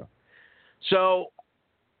 Chicago. So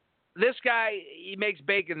this guy, he makes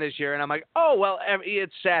bacon this year, and I'm like, oh, well,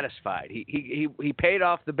 it's satisfied. He paid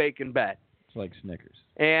off the bacon bet. It's like Snickers.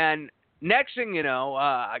 And next thing you know,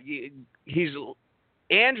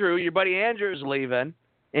 Andrew, your buddy Andrew's leaving,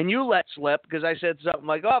 and you let slip because I said something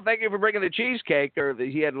like, oh, thank you for bringing the cheesecake, or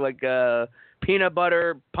he had like a peanut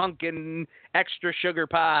butter, pumpkin, extra sugar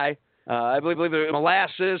pie. I believe there was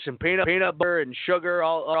molasses and peanut butter and sugar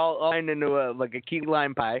all into a key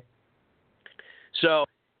lime pie. So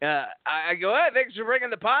I go, hey, thanks for bringing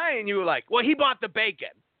the pie, and you were like, well, he bought the bacon.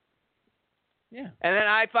 Yeah. And then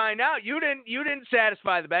I find out you didn't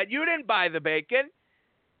satisfy the bet. You didn't buy the bacon.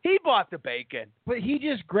 He bought the bacon. But he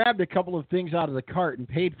just grabbed a couple of things out of the cart and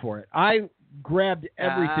paid for it. I grabbed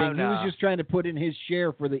everything. No. He was just trying to put in his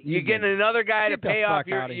share for the evening. You're getting another guy to pay off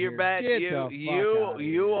your bet.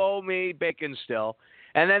 You owe me bacon still.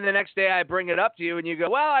 And then the next day I bring it up to you and you go,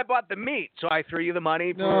 well, I bought the meat. So I threw you the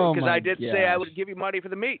money because I did say I would give you money for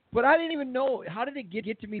the meat. But I didn't even know. How did it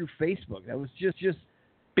get to me through Facebook? That was just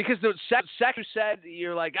because the secretary said,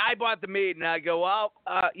 you're like, I bought the meat. And I go, well,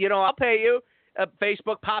 I'll pay you.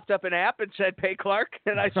 Facebook popped up an app and said, pay Clark.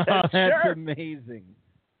 And I said, That's sure. amazing.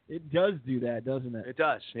 It does do that, doesn't it? It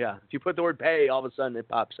does, yeah. If you put the word pay, all of a sudden it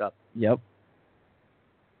pops up. Yep.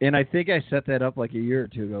 And I think I set that up like a year or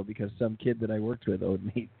two ago because some kid that I worked with owed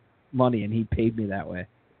me money, and he paid me that way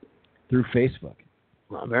through Facebook.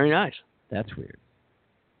 Well, very nice. That's weird.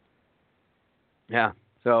 Yeah.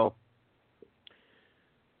 So,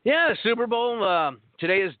 the Super Bowl,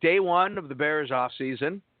 today is day one of the Bears off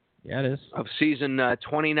season. Yeah, it is. Of season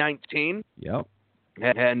 2019. Yep.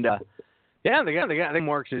 And, they got some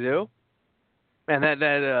work to do. And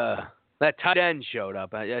that tight end showed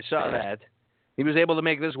up. I saw that. He was able to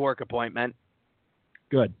make this work appointment.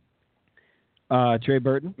 Good. Trey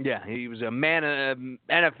Burton? Yeah, he was a man of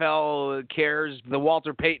NFL cares, the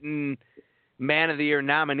Walter Payton Man of the Year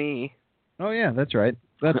nominee. Oh, yeah, that's right.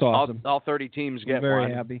 That's awesome. All 30 teams get I'm very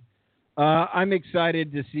one. Happy. I'm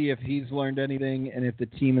excited to see if he's learned anything and if the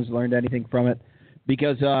team has learned anything from it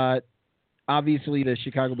because obviously the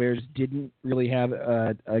Chicago Bears didn't really have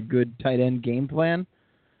a good tight end game plan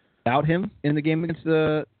without him in the game against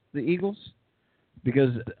the Eagles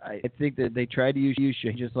because I think that they tried to use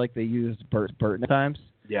Shea just like they used Burton at times.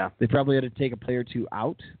 Yeah. They probably had to take a player or two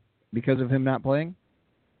out because of him not playing.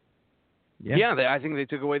 Yeah, I think they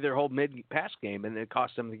took away their whole mid-pass game, and it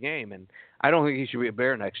cost them the game. And I don't think he should be a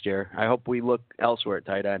Bear next year. I hope we look elsewhere at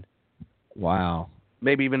tight end. Wow.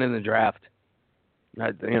 Maybe even in the draft.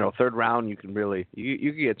 Third round, you can really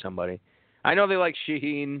you can get somebody. I know they like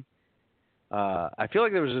Shaheen. I feel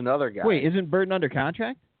like there was another guy. Wait, isn't Burton under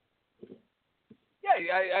contract?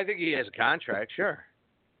 Yeah, I think he has a contract. Sure.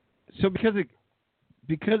 So because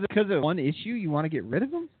of one issue, you want to get rid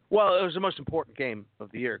of him? Well, it was the most important game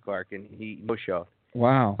of the year, Clark, and he no show.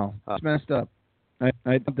 Wow, that's messed up. I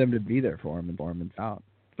want them to be there for him and form him out.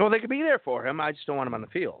 Well, they could be there for him. I just don't want him on the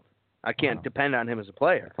field. I can't depend on him as a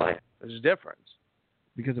player. There's a difference.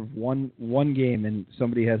 Because of one game and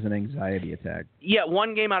somebody has an anxiety attack. Yeah,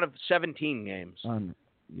 one game out of 17 games.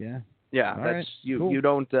 Yeah. Yeah, all that's right. you. Cool. You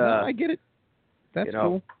don't. No, I get it. That's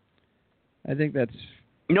cool. I think that's.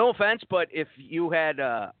 No offense, but if you had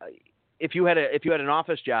an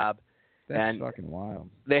office job, that's fucking wild.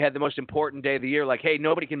 They had the most important day of the year. Like, hey,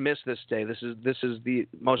 nobody can miss this day. This is the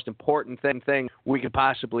most important thing we could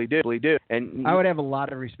possibly do. And I would have a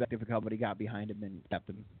lot of respect if a company got behind him and kept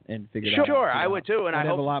him and figured out. Sure, I would too, and I have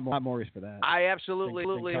hope a lot more respect for that. I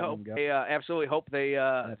absolutely hope they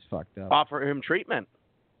that's fucked up. Offer him treatment.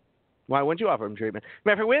 Why wouldn't you offer him treatment?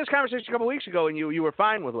 Matter of fact, we had this conversation a couple weeks ago, and you were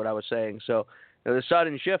fine with what I was saying. So the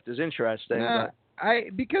sudden shift is interesting.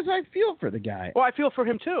 Because I feel for the guy. Well, I feel for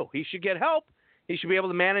him too. He should get help. He should be able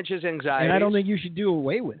to manage his anxiety. And I don't think you should do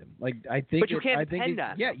away with him. Like I think, but you can't depend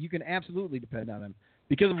on him. Yeah, you can absolutely depend on him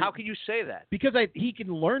because how can you say that? Because he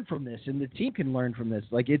can learn from this, and the team can learn from this.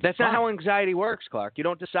 Like that's fine. not how anxiety works, Clark. You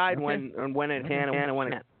don't decide Okay. when it can and when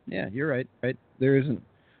it can't. Yeah, you're right. Right? There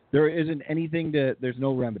isn't anything to. There's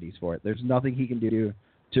no remedies for it. There's nothing he can do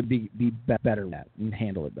to be better at and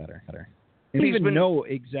handle it better. We don't even know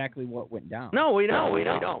exactly what went down. No, we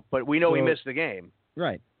don't. But we know he missed the game.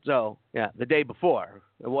 Right. So, yeah, the day before.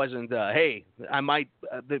 It wasn't, hey, I'm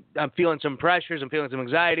feeling some pressures. I'm feeling some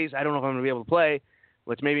anxieties. I don't know if I'm going to be able to play.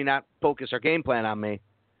 Let's maybe not focus our game plan on me,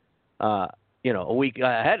 a week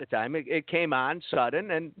ahead of time. It came on sudden,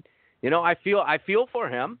 and, I feel for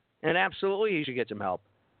him, and absolutely he should get some help.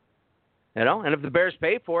 And if the Bears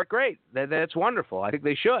pay for it, great. That's wonderful. I think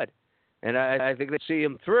they should. And I think they see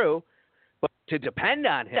him through. But to depend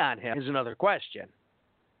on him is another question.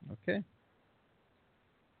 Okay.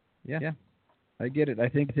 Yeah, I get it. I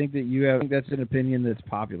think that you have. I think that's an opinion that's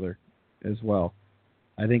popular as well.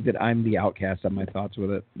 I think that I'm the outcast on my thoughts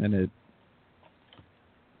with it, and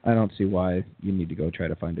I don't see why you need to go try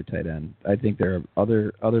to find a tight end. I think there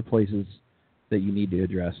are other places that you need to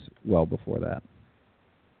address well before that.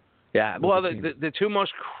 Yeah, well, the two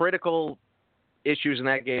most critical issues in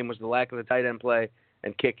that game was the lack of the tight end play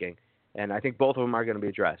and kicking, and I think both of them are going to be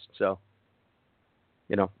addressed. So.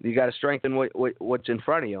 You got to strengthen what's in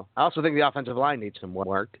front of you. I also think the offensive line needs some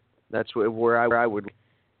work. That's where I would.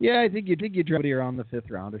 Yeah, I think you drop it around the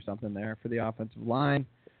 5th round or something there for the offensive line.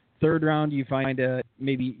 3rd round, you find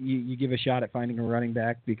maybe you give a shot at finding a running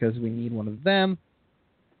back because we need one of them.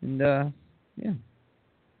 And yeah.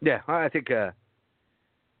 Yeah, I think. I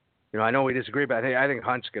know we disagree, but I think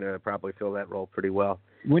Hunt's going to probably fill that role pretty well.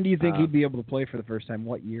 When do you think he'd be able to play for the first time?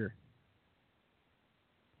 What year?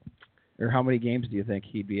 Or how many games do you think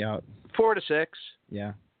he'd be out? 4 to 6.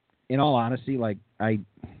 Yeah. In all honesty, like I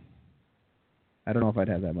don't know if I'd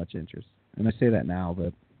have that much interest. And I say that now,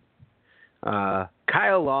 but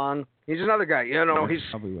Kyle Long, he's another guy. He's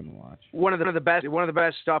probably wouldn't watch. One of the best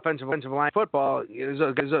offensive line football. Is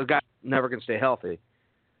a guy never can stay healthy.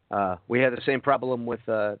 We had the same problem with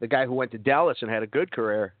the guy who went to Dallas and had a good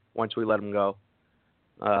career once we let him go.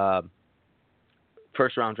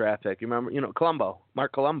 First round draft pick. You remember?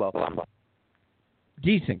 Mark Colombo.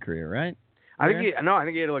 Decent career, right? I think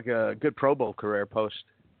he had like a good Pro Bowl career post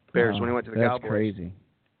Bears when he went to the Cowboys. That's crazy.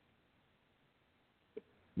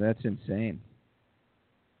 That's insane.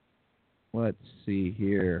 Let's see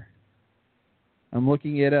here. I'm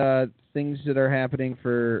looking at things that are happening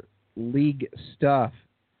for league stuff.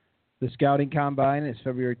 The scouting combine is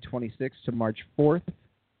February 26th to March 4th.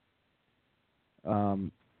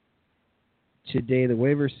 Today the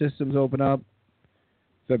waiver systems open up.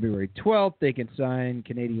 February 12th, they can sign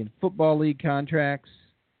Canadian Football League contracts.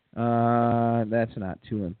 That's not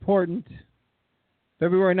too important.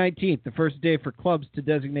 February 19th, the first day for clubs to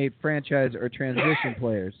designate franchise or transition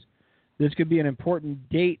players. This could be an important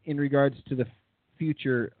date in regards to the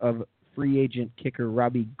future of free agent kicker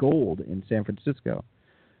Robbie Gould in San Francisco.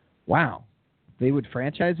 Wow. They would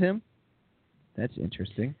franchise him? That's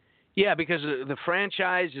interesting. Yeah, because the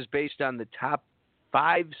franchise is based on the top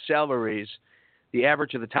 5 salaries, the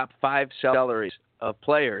average of the top 5 salaries of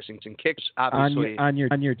players and kicks, obviously. On your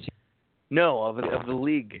team? No, of the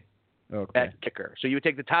league at kicker. So you would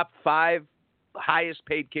take the top 5 highest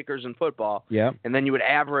paid kickers in football, and then you would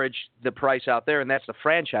average the price out there, and that's the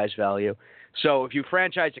franchise value. So if you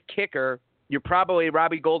franchise a kicker,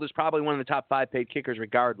 Robbie Gould is probably one of the top 5 paid kickers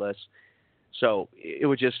regardless. So it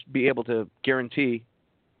would just be able to guarantee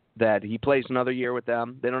that he plays another year with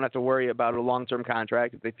them. They don't have to worry about a long-term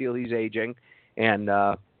contract if they feel he's aging. And,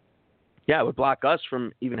 it would block us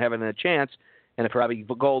from even having a chance. And if Robbie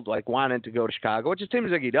Gould wanted to go to Chicago, which it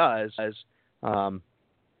seems like he does, although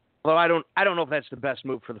I don't know if that's the best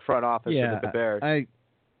move for the front office of the Bears.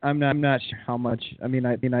 I'm not sure how much.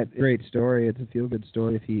 Great story. It's a feel-good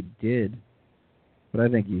story if he did. But I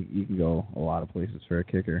think you can go a lot of places for a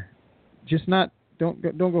kicker. Just don't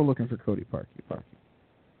go looking for Cody Parkey.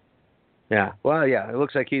 Yeah, well, it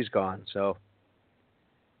looks like he's gone, so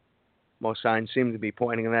most signs seem to be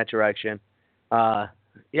pointing in that direction. The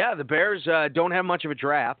Bears don't have much of a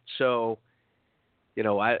draft, so,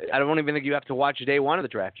 I don't even think you have to watch day one of the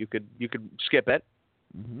draft. You could skip it.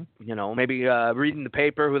 Mm-hmm. Maybe reading the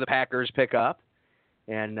paper who the Packers pick up,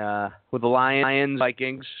 and with the Lions,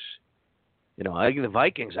 Vikings. I think the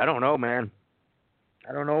Vikings, I don't know, man.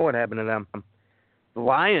 I don't know what happened to them. The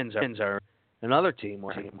Lions are another team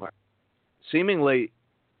where seemingly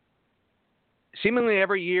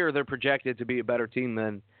every year they're projected to be a better team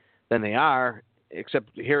than they are, except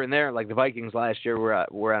here and there, like the Vikings last year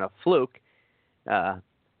were on a fluke. I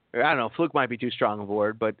don't know, fluke might be too strong a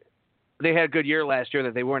word, but they had a good year last year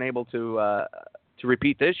that they weren't able to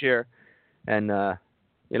repeat this year. And,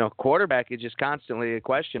 quarterback is just constantly a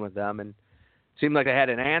question with them. And it seemed like they had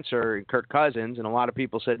an answer in Kirk Cousins, and a lot of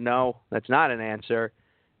people said, no, that's not an answer.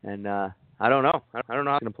 And I don't know. I don't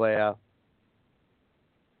know how it's going to play out.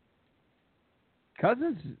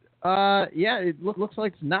 Cousins, it looks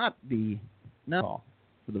like it's not all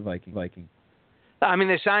for the Viking. I mean,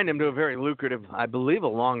 they signed him to a very lucrative, I believe, a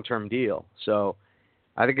long-term deal. So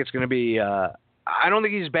I think it's going to be I don't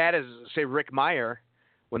think he's as bad as, say, Rick Meyer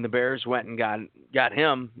when the Bears went and got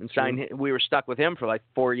him and signed him. We were stuck with him for like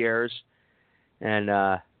 4 years. And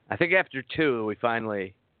I think after 2, we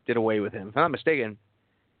finally did away with him. If I'm not mistaken,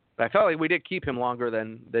 but I felt like we did keep him longer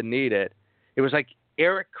than needed. It was like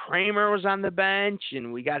Eric Kramer was on the bench,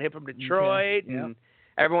 and we got him from Detroit, and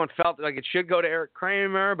everyone felt like it should go to Eric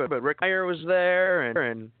Kramer, but Rick Meyer was there,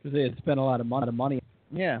 and because they had spent a lot of money.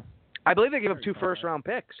 Yeah, I believe they gave up 2 first-round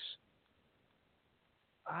picks.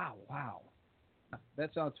 Oh, wow,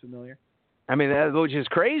 that sounds familiar. I mean, which is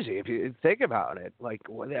crazy if you think about it. Like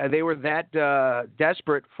they were that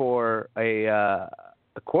desperate for a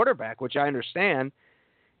quarterback, which I understand.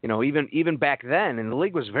 Even back then, and the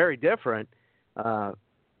league was very different.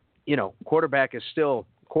 Quarterback is still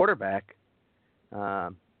quarterback.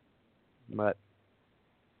 But,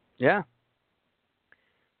 yeah.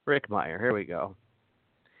 Rick Meyer, here we go.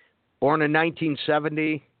 Born in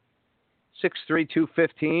 1970, 6'3",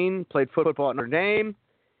 215, played football at Notre Dame.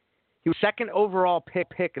 He was second overall pick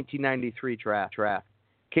in 1993 draft.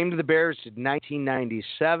 Came to the Bears in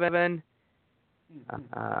 1997.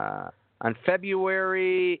 On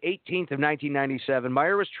February 18th of 1997,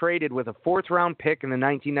 Meyer was traded with a 4th-round pick in the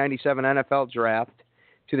 1997 NFL Draft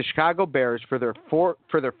to the Chicago Bears for their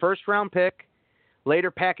first-round pick,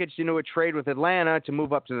 later packaged into a trade with Atlanta to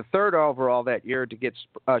move up to the 3rd overall that year to get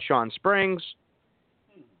Sean Springs.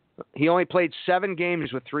 He only played 7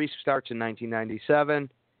 games with 3 starts in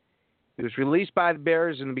 1997. He was released by the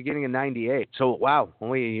Bears in the beginning of 98. So, wow,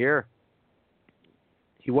 only a year.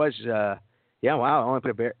 He was... only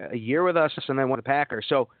played a year with us and then went to Packers.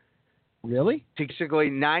 So, really?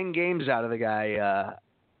 Basically 9 games out of the guy,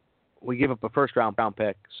 we give up a first-round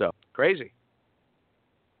pick. So, crazy.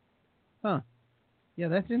 Huh. Yeah,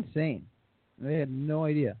 that's insane. I had no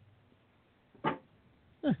idea.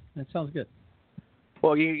 That sounds good.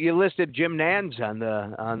 Well, you listed Jim Nantz on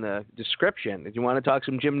the description. Did you want to talk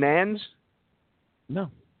some Jim Nantz? No.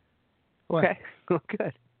 Okay. Well,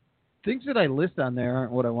 good. Things that I list on there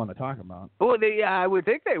aren't what I want to talk about. Well, I would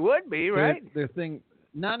think they would be, right? They're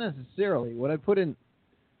not necessarily. What I put in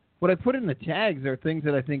the tags are things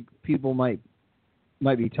that I think people might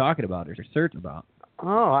be talking about or searching about. Oh,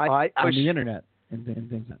 on the internet and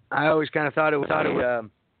things like that. I always kind of thought it was kind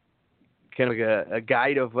of like a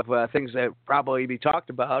guide of things that probably be talked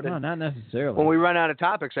about. No, not necessarily. When we run out of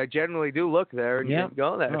topics, I generally do look there and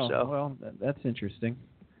go there. Oh, so, well, that's interesting.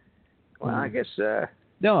 Well, I guess.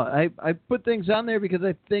 No, I put things on there because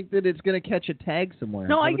I think that it's going to catch a tag somewhere.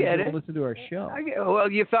 No, I get it. Listen to our show.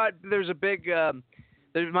 Well, you thought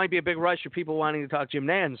there might be a big rush of people wanting to talk Jim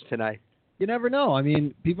Nantz tonight. You never know. I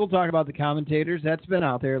mean, people talk about the commentators. That's been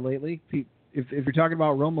out there lately. If you're talking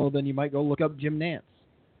about Romo, then you might go look up Jim Nantz.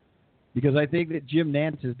 Because I think that Jim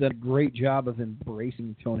Nantz has done a great job of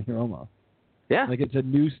embracing Tony Romo. Yeah. Like it's a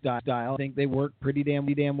new style. I think they work pretty damn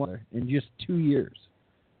well in just 2 years.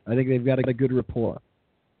 I think they've got a good rapport.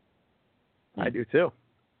 I do too.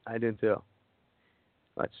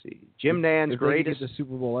 Let's see. Jim Nantz's greatest. If they get the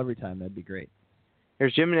Super Bowl every time, that'd be great.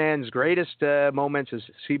 Here's Jim Nantz's greatest moments as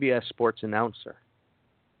CBS sports announcer.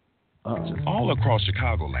 All across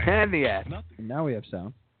Chicagoland. And the ad. And now we have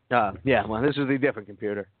sound. Yeah, well, this is the different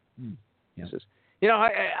computer. Yeah. This is,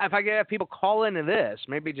 if I could have people call into this,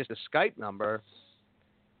 maybe just a Skype number.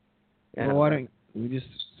 Well, why don't we just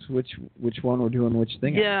switch which one we're doing which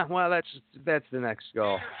thing? Yeah, well, that's the next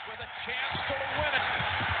goal. With a chance to win it.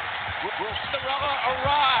 Will Cinderella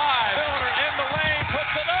arrive? Miller in the lane,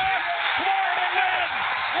 puts it up. Florida wins.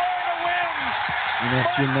 Florida wins. And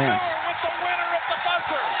that's Jim Nantz. With the winner of the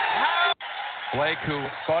buzzer. Blake, who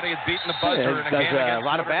thought he had beaten the buzzer in a game against a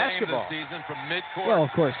lot of Notre Dame basketball this season from midcourt. Well,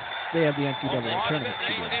 of course, they have the NCAA tournament.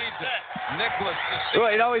 Nicholas. Well,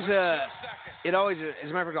 it always, as a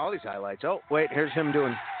matter of fact, all these highlights. Oh, wait, here's him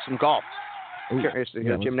doing some golf. Here's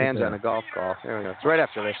Jim Nantz on a golf call. There we go. It's right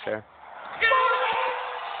after this there.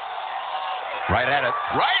 Right at it.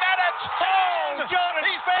 Oh, Jonas,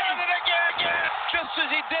 he found it again. Just as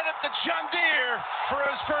he did at the John Deere for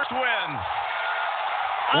his first win.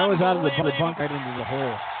 That was out of the bunk right into the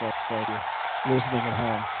hole. So you're listening at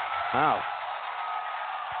home. Wow.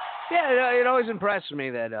 Yeah, it always impressed me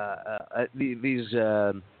that these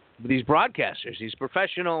broadcasters, these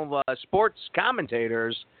professional sports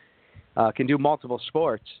commentators, can do multiple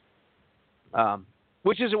sports,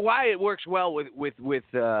 which is why it works well with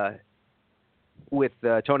Tony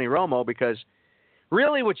Romo, because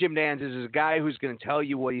really what Jim Nantz is a guy who's going to tell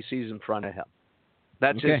you what he sees in front of him.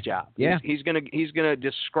 That's his job. Yeah. He's gonna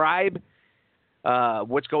describe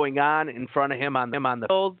what's going on in front of him on the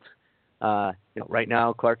field. Right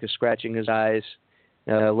now, Clark is scratching his eyes,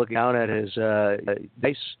 looking down at his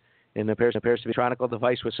device, and appears to be a electronic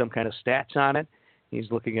device with some kind of stats on it. He's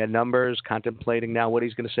looking at numbers, contemplating now what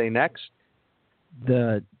he's going to say next.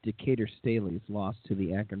 The Decatur Staleys lost to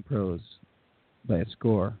the Akron Pros by a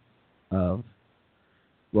score of,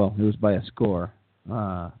 well, it was by a score.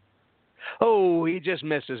 Oh, he just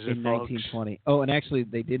misses it, in folks. 1920. Oh, and actually,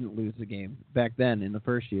 they didn't lose the game back then. In the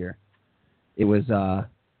first year, it was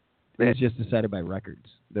just decided by records.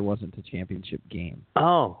 There wasn't a championship game.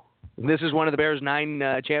 Oh, this is one of the Bears'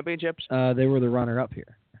 9 championships. They were the runner-up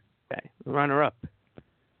here. Okay, runner-up,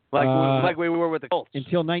 like we were with the Colts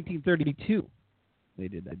until 1932. They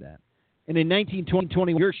did that. And in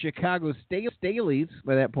 1920, your Chicago Staleys,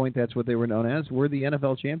 by that point, that's what they were known as, were the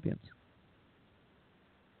NFL champions.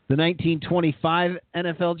 The 1925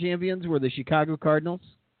 NFL champions were the Chicago Cardinals.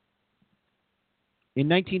 In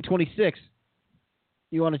 1926,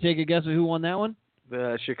 you want to take a guess of who won that one?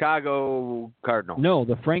 The Chicago Cardinals. No,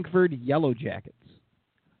 the Frankfurt Yellow Jackets.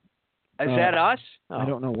 Is that us? Oh. I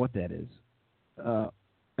don't know what that is. I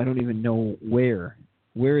don't even know where.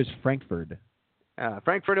 Where is Frankfurt?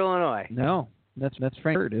 Frankfurt, Illinois. No, that's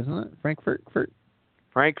Frankfurt, isn't it? Frankfurt.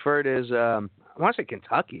 Frankfurt is I want to say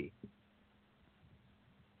Kentucky.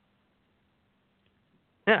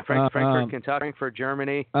 Yeah, Frankfurt, Kentucky, Frankfurt,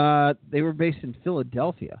 Germany. They were based in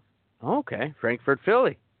Philadelphia. Okay, Frankfurt,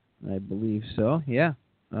 Philly. I believe so, yeah.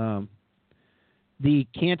 The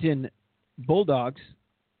Canton Bulldogs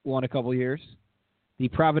won a couple years. The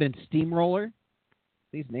Providence Steamroller.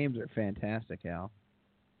 These names are fantastic, Al.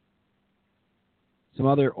 Some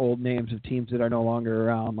other old names of teams that are no longer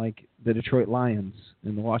around, like the Detroit Lions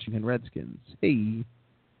and the Washington Redskins. Hey.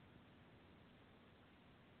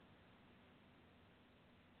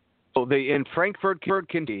 So in Frankfurt,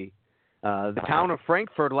 Kentucky, the town of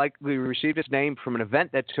Frankfurt likely received its name from an event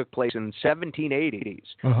that took place in the 1780s.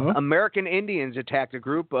 Uh-huh. American Indians attacked a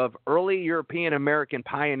group of early European American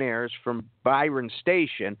pioneers from Byron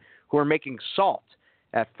Station who were making salt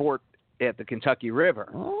at the Kentucky River.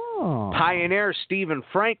 Oh. Pioneer Stephen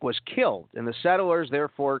Frank was killed, and the settlers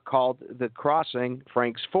therefore called the crossing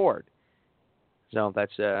Frank's Ford. So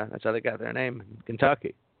that's how they got their name,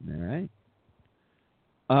 Kentucky. All right.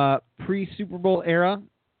 Pre-Super Bowl era,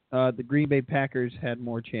 the Green Bay Packers had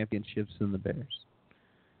more championships than the Bears,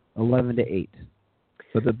 11-8.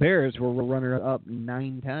 But the Bears were runner-up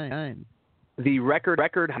 9 times. The record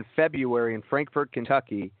in February in Frankfort,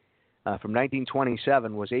 Kentucky, from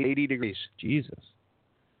 1927 was 80 degrees. Jesus.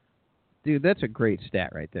 Dude, that's a great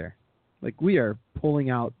stat right there. Like, we are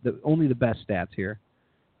pulling out only the best stats here.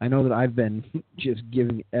 I know that I've been just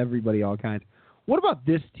giving everybody all kinds. What about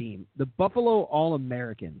this team? The Buffalo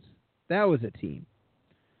All-Americans. That was a team.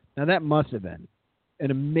 Now, that must have been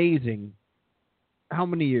an amazing... How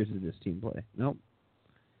many years did this team play? Nope.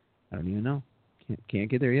 I don't even know. Can't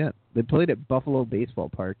get there yet. They played at Buffalo Baseball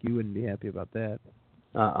Park. You wouldn't be happy about that.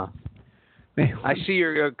 Man, I see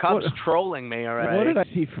your Cubs trolling me already. What did I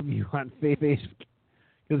see from you on Facebook?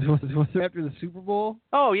 Because was it after the Super Bowl?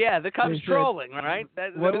 Oh, yeah, the Cubs They trolling, right?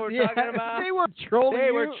 That's what we're talking about? They were trolling They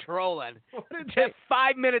you? were trolling. What did Just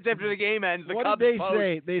 5 minutes after the game ends, the what Cubs did they post,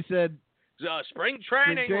 say? They said, spring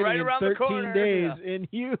training right in around 13 the corner. days, Yeah. and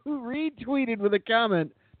you retweeted with a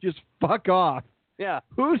comment, just fuck off. Yeah.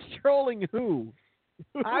 Who's trolling who?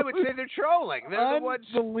 I would say they're trolling. They're the ones.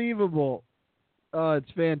 Unbelievable. Oh,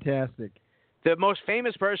 it's fantastic. The most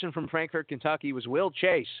famous person from Frankfort, Kentucky was Will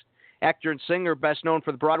Chase, actor and singer best known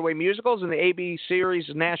for the Broadway musicals and the ABC series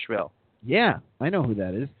Nashville. Yeah, I know who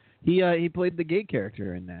that is. He played the gay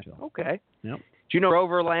character in Nashville. Okay. Yep. Do you know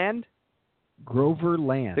Grover Land? Grover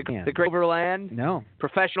Land. The Grover Land? No.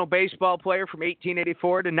 Professional baseball player from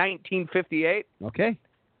 1884 to 1958. Okay.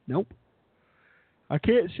 Nope. I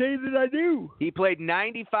can't say that I do. He played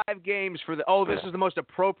 95 games for the. Oh, this is the most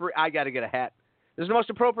appropriate. I got to get a hat. This is the most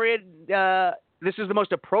appropriate. This is the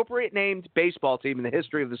most appropriate named baseball team in the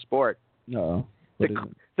history of the sport. No.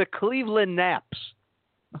 The Cleveland Naps.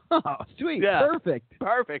 Oh, sweet. Yeah. Perfect.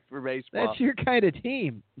 Perfect for baseball. That's your kind of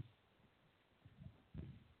team.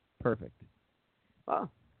 Perfect. Well,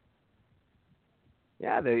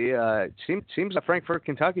 yeah, seems like Frankfort,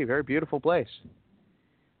 Kentucky, a very beautiful place.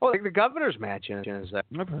 Oh, like the Governor's Mansion is there.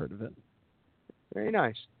 I've heard of it. Very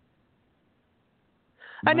nice.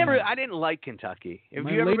 My- I didn't like Kentucky. Have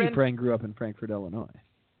My you ever lady been? friend grew up in Frankfort, Illinois.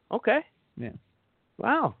 Okay. Yeah.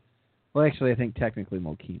 Wow. Well, actually, I think technically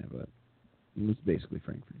Mokina, but it was basically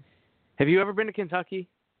Frankfort. Have you ever been to Kentucky?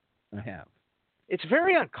 I have. It's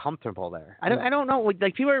very uncomfortable there. I don't know.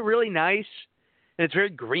 Like people are really nice, and it's very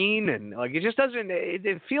green, and like it just doesn't.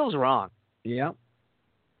 It feels wrong. Yeah.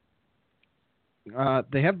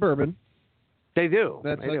 They have bourbon. They do.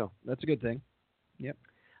 That's They do. That's a good thing. Yep.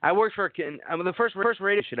 I worked for the first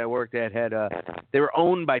radio station I worked at had they were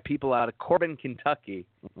owned by people out of Corbin, Kentucky,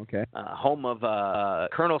 Okay. home of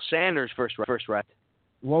Colonel Sanders' first restaurant.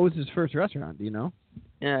 What was his first restaurant? Do you know?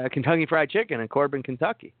 Kentucky Fried Chicken in Corbin,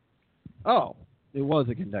 Kentucky. Oh, it was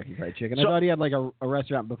a Kentucky Fried Chicken. I So- thought he had like a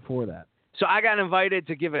restaurant before that. So I got invited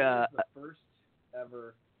to give the first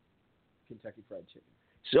ever Kentucky Fried Chicken.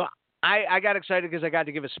 So I got excited because I got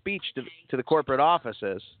to give a speech to the corporate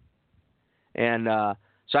offices, and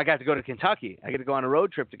so I got to go to Kentucky. I got to go on a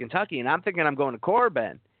road trip to Kentucky, and I'm thinking I'm going to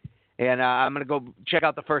Corbin, and I'm going to go check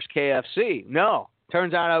out the first KFC. No,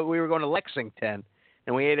 turns out we were going to Lexington,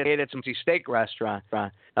 and we ate at some steak restaurant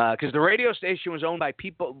because the radio station was owned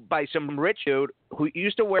by some rich dude who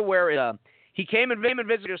used to wear he came and visited the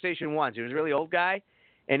radio station once. He was a really old guy,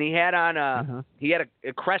 and he had on he had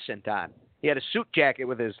a crescent on. He had a suit jacket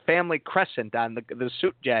with his family crescent on the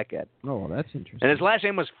suit jacket. Oh, well, that's interesting. And his last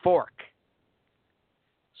name was Fork.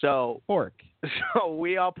 So Fork. So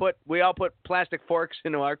we all put plastic forks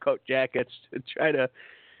into our coat jackets to try to.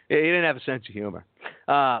 He didn't have a sense of humor.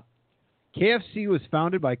 KFC was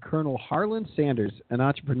founded by Colonel Harlan Sanders, an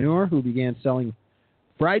entrepreneur who began selling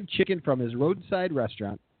fried chicken from his roadside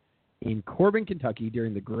restaurant in Corbin, Kentucky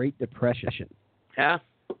during the Great Depression. Yeah.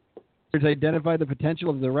 Identified the potential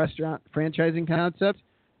of the restaurant franchising concept,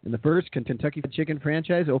 and the first Kentucky Fried Chicken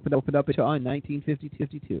franchise opened up in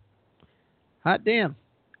 1952. Hot damn.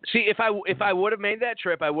 See, if I would have made that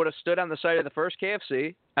trip, I would have stood on the site of the first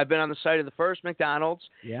KFC. I've been on the site of the first McDonald's.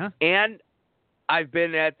 Yeah. And I've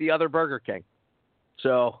been at the other Burger King.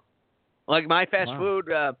 So, like, my fast food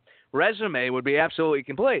resume would be absolutely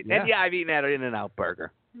complete. Yeah. And, yeah, I've eaten at an In-N-Out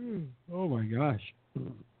Burger. Oh, my gosh.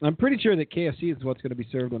 I'm pretty sure that KFC is what's going to be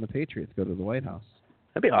served when the Patriots go to the White House.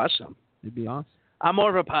 That'd be awesome. It'd be awesome. I'm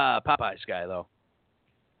more of a Popeyes guy, though.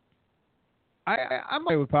 I'm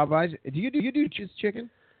okay with Popeyes. Do you do just chicken?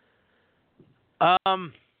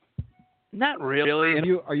 Not really.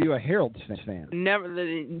 And are you a Harold's fan? Never.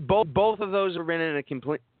 Both of those have been in a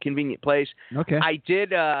convenient place. Okay. I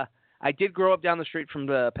did grow up down the street from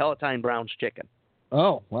the Palatine Brown's Chicken.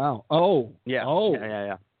 Oh, wow. Oh. Yeah. Oh.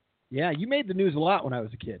 Yeah. Yeah, you made the news a lot when I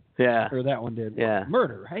was a kid. Yeah. Or that one did. Yeah.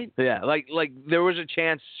 Murder, right? Yeah. Like there was a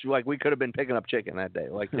chance like we could have been picking up chicken that day.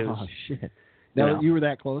 Like it was, oh shit. No, you were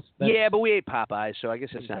that close. Yeah, but we ate Popeyes, so I guess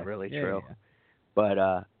it's not really true. Yeah.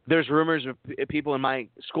 But there's rumors of people in my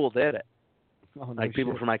school did it. Oh, no Like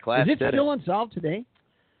people shit. from my class Is it did still unsolved today?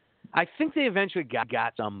 I think they eventually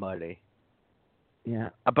got somebody. Yeah.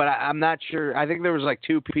 But I'm not sure. I think there was like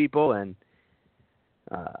two people and.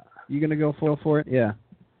 You gonna go for it? Yeah.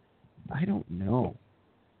 I don't know.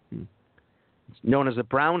 It's known as the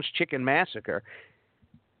Brown's Chicken Massacre.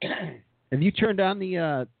 Have you turned on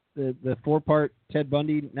the 4-part Ted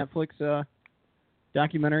Bundy Netflix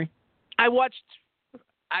documentary? I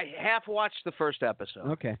half watched the first episode.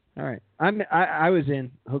 Okay, all right. I was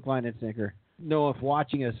in hook, line, and sinker. Know if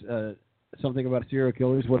watching something about serial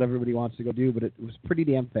killers, what everybody wants to go do, but it was pretty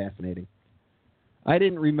damn fascinating. I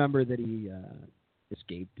didn't remember that he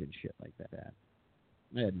escaped and shit like that.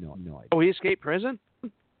 I had no idea. Oh, he escaped prison?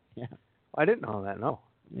 Yeah. I didn't know that. No.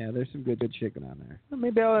 Yeah, there's some good chicken on there.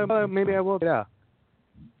 Maybe I will. Yeah.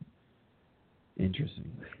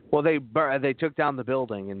 Interesting. Well, they took down the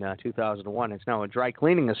building in 2001. It's now a dry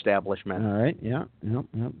cleaning establishment. All right. Yeah.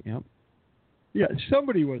 Yep. Yeah,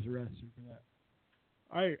 somebody was arrested for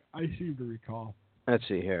that. I seem to recall. Let's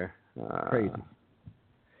see here. Crazy.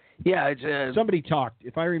 Yeah, it's somebody talked.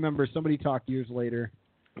 If I remember, somebody talked years later.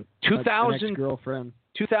 2000 an ex-girlfriend.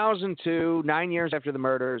 2002, 9 years after the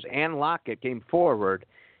murders, Ann Lockett came forward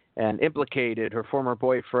and implicated her former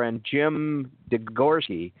boyfriend Jim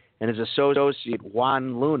Degorski and his associate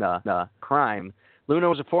Juan Luna in the crime. Luna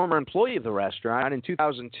was a former employee of the restaurant. In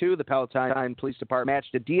 2002, the Palatine Police Department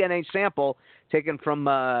matched a DNA sample taken from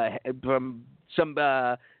some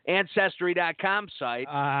Ancestry.com site.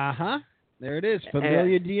 There it is,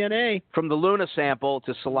 familiar DNA. From the Luna sample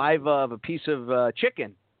to saliva of a piece of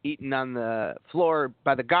chicken eaten on the floor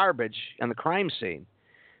by the garbage on the crime scene.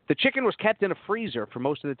 The chicken was kept in a freezer for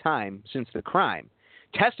most of the time since the crime.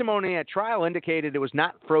 Testimony at trial indicated it was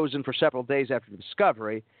not frozen for several days after the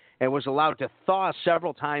discovery and was allowed to thaw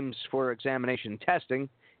several times for examination and testing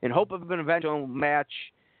in hope of an eventual match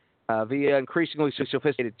via increasingly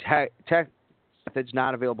sophisticated tech methods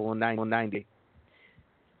not available in 1990.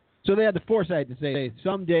 So they had the foresight to say,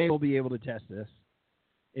 someday we'll be able to test this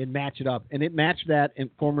and match it up. And it matched that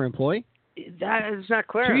former employee? That is not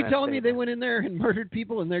clear. So you're telling me they went in there and murdered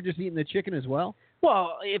people and they're just eating the chicken as well?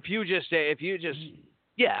 Well, if you just,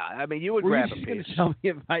 yeah, I mean, you would grab a piece. Were you just going to tell me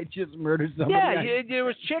if I just murdered somebody? Yeah, there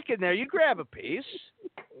was chicken there. You grab a piece,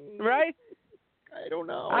 right? I don't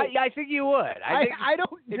know. I think you would. I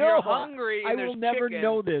don't if know. You're hungry, I will never chicken,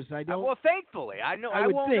 know this. I don't. Well, thankfully, I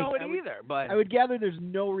won't know it either. But I would gather there's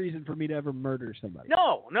no reason for me to ever murder somebody.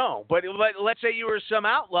 No. But let's say you were some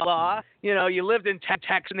outlaw. You lived in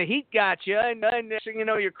Texas, and the heat got you, and next thing you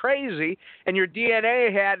know, you're crazy, and your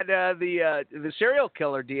DNA had the serial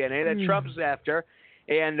killer DNA that Trump's after.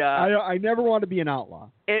 And I never want to be an outlaw.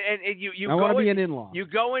 And you I want to be an in-law. You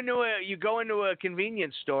go into a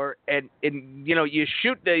convenience store and you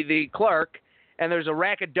shoot the clerk, and there's a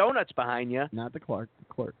rack of donuts behind you. Not the clerk.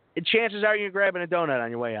 The clerk. And chances are you're grabbing a donut on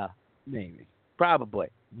your way out. Maybe. Probably.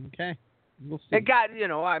 Okay. We'll see. And God,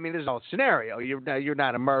 I mean, this is all scenario. You're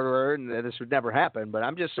not a murderer, and this would never happen. But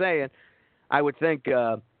I'm just saying, I would think.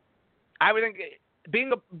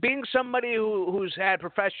 Being somebody who's had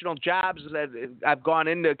professional jobs that I've gone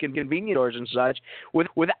into convenience stores and such,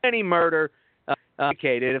 without any murder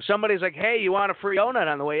indicated, if somebody's like, hey, you want a free donut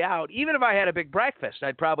on the way out, even if I had a big breakfast,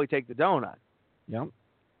 I'd probably take the donut. Yep.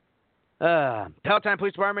 Palatine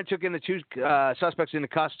Police Department took in the two suspects into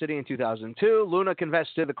custody in 2002. Luna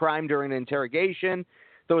confessed to the crime during the interrogation.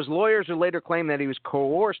 Those lawyers would later claim that he was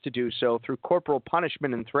coerced to do so through corporal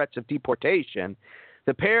punishment and threats of deportation.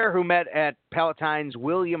 The pair who met at Palatine's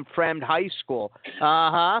William Fremd High School.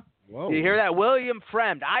 Uh-huh. Whoa. You hear that? William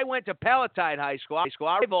Fremd. I went to Palatine High School. Our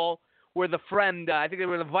rival were the Fremd. I think they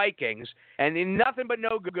were the Vikings. And nothing but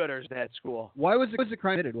no-gooders in that school. Why was the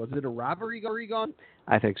crime committed? Was it a robbery gone?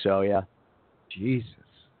 I think so, yeah. Jesus.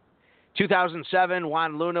 2007,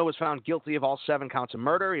 Juan Luna was found guilty of all 7 counts of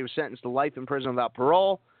murder. He was sentenced to life in prison without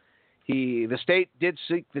parole. The state did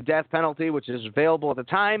seek the death penalty, which is available at the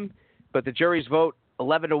time, but the jury's vote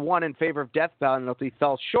 11-1 in favor of death penalty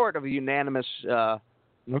fell short of a unanimous.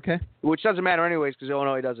 Okay. Which doesn't matter anyways because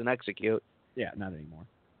Illinois doesn't execute. Yeah, not anymore.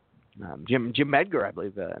 Jim Edgar, I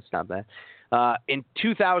believe that's not bad. In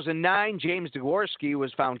 2009, James Dworsky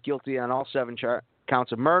was found guilty on all 7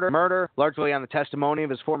 counts of murder, largely on the testimony of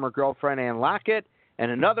his former girlfriend Ann Lockett and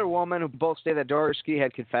another woman who both stated that Dworsky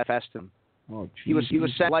had confessed to him. Oh, he was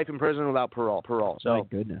sent to life in prison without parole. So, my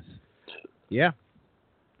goodness. Yeah.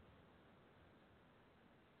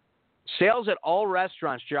 Sales at all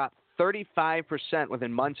restaurants dropped 35%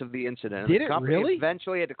 within months of the incident. Did the it company really?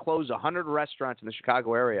 Eventually had to close 100 restaurants in the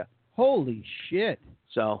Chicago area. Holy shit.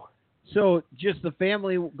 So just the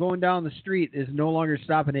family going down the street is no longer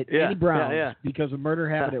stopping at any Browns because a murder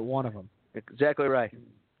happened at one of them. Exactly right.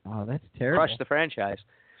 Oh, that's terrible. Crushed the franchise.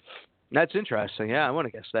 That's interesting. Yeah, I want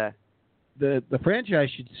to guess that. The franchise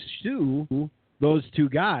should sue those 2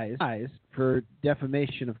 guys for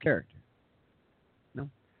defamation of character. No.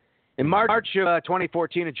 In March of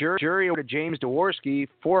 2014, a jury awarded James Dworsky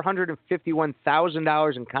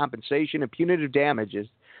 $451,000 in compensation and punitive damages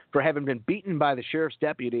for having been beaten by the sheriff's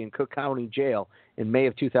deputy in Cook County Jail in May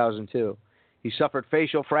of 2002. He suffered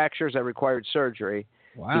facial fractures that required surgery.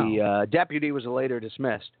 Wow. The deputy was later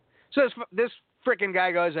dismissed. So this freaking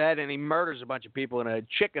guy goes ahead and he murders a bunch of people in a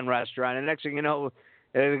chicken restaurant, and next thing you know,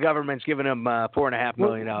 the government's giving him $4.5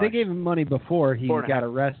 million. They gave him money before he got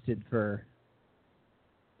arrested for.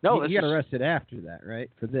 No, he got arrested after that, right?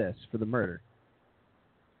 For the murder.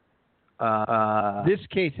 This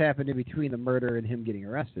case happened in between the murder and him getting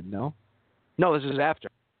arrested. No. No, this is after.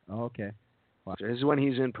 Oh, okay. Wow. This is when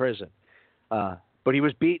he's in prison. But he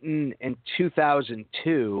was beaten in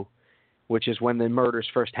 2002, which is when the murders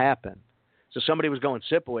first happened. So somebody was going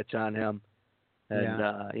Sipowicz on him,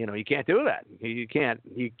 and you can't do that. You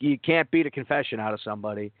can't beat a confession out of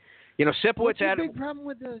somebody. Sipowicz What's had the big problem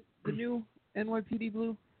with the new NYPD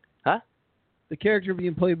Blue? Huh? The character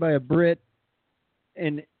being played by a Brit,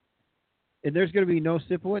 and there's going to be no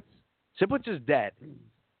Sipowicz? Sipowicz is dead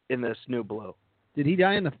in this new Blue. Did he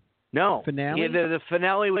die in the finale? Yeah, the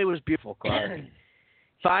finale was beautiful, Clark.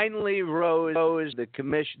 Finally rose the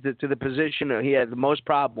commission to the position he had the most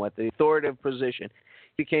problem with, the authoritative position.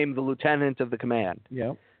 He became the lieutenant of the command.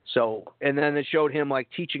 Yeah. So, and then it showed him like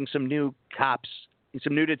teaching some new cops,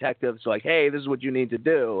 some new detectives, like, hey, this is what you need to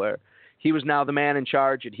do. Or he was now the man in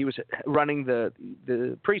charge, and he was running the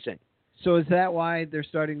precinct. So is that why they're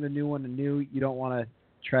starting the new one anew? You don't want to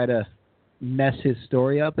try to mess his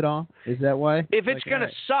story up at all? Is that why? If it's going to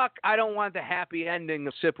suck, I don't want the happy ending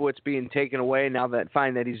of Sipowicz being taken away now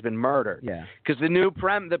that he's been murdered. Yeah. Because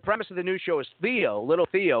the premise of the new show is Theo. Little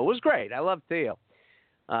Theo. It was great. I love Theo.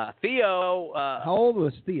 Theo. How old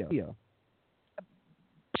was Theo?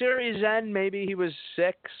 Series end, maybe he was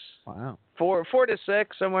 6. Wow. 4 to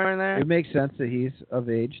 6, somewhere in there. It makes sense that he's of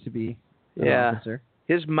age to be an officer.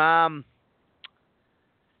 His mom.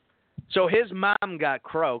 So his mom got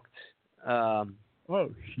croaked. Oh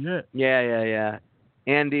shit. Yeah.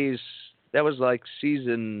 Andy's. That was like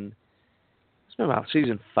season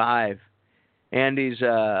 5. Andy's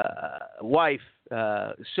wife,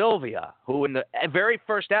 Sylvia, who in the very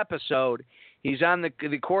first episode, he's on the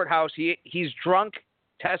courthouse. He's drunk,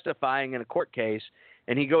 testifying in a court case,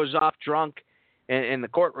 and he goes off drunk in the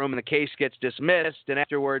courtroom, and the case gets dismissed. And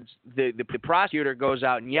afterwards, the prosecutor goes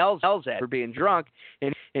out and yells at him for being drunk,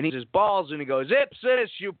 and he his balls, and he goes, "Ipsis,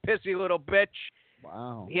 you pissy little bitch."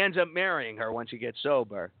 Wow. He ends up marrying her once he gets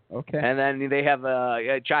sober. Okay. And then they have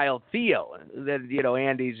a child, Theo, that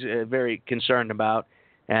Andy's very concerned about,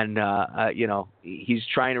 and he's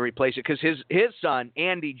trying to replace it because his son,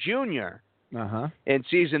 Andy Jr. In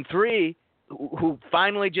season 3, who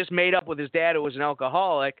finally just made up with his dad, who was an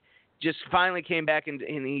alcoholic, just finally came back and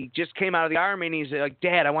he just came out of the army, and he's like,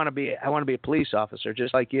 "Dad, I want to be a police officer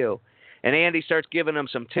just like you." And Andy starts giving him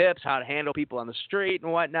some tips how to handle people on the street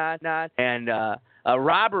and whatnot. And a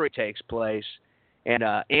robbery takes place. And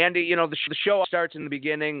Andy, the show starts in the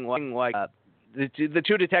beginning like the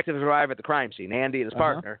two detectives arrive at the crime scene. Andy and his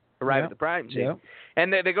partner arrive at the crime scene. Yep.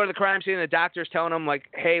 And they go to the crime scene, and the doctor's telling them, like,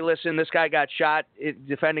 "Hey, listen, this guy got shot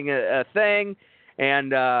defending a thing."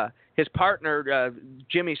 And his partner,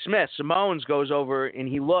 Jimmy Smith, Simone's, goes over, and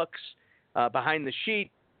he looks behind the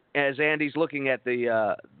sheet as Andy's looking at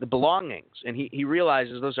the belongings, and he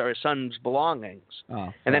realizes those are his son's belongings.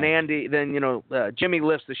 Oh, and then Jimmy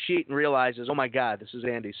lifts the sheet and realizes, oh my God, this is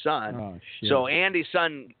Andy's son. Oh, shit. So Andy's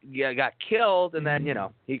son got killed, and then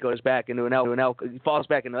he goes back into he falls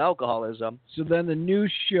back into alcoholism. So then the new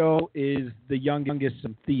show is the youngest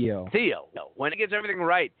son, Theo. Theo, when he gets everything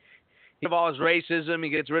right, he gets rid of all his racism, he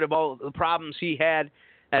gets rid of all the problems he had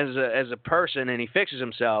as a person, and he fixes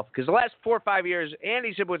himself. Because the last 4 or 5 years,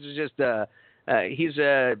 Andy Sipowicz is just he's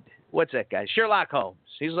what's that guy? Sherlock Holmes.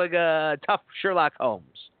 He's like a tough Sherlock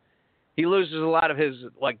Holmes. He loses a lot of his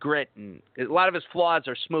grit, and a lot of his flaws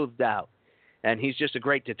are smoothed out, and he's just a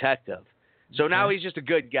great detective. So now he's just a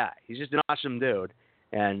good guy. He's just an awesome dude,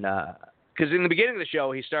 and because in the beginning of the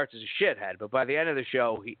show he starts as a shithead, but by the end of the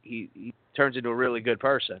show he turns into a really good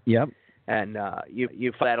person. Yep. And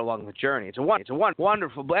you follow that along the journey. It's a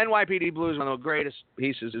wonderful NYPD Blue is one of the greatest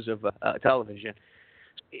pieces of television.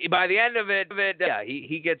 By the end of it,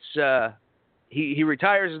 he gets he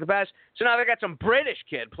retires as the best. So now they got some British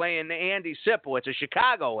kid playing Andy Sipowicz, a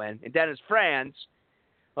Chicagoan, and Dennis Franz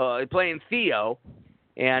playing Theo,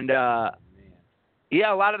 and a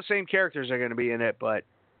lot of the same characters are going to be in it. But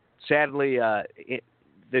sadly,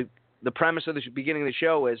 the premise of the beginning of the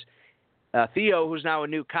show is. Theo, who's now a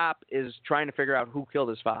new cop, is trying to figure out who killed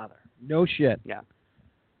his father. No shit. Yeah.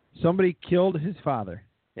 Somebody killed his father.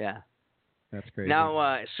 Yeah. That's crazy.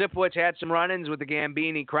 Now, Sipowicz had some run-ins with the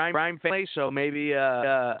Gambini crime family, so maybe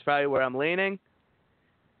that's probably where I'm leaning.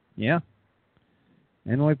 Yeah.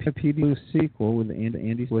 NYPD sequel with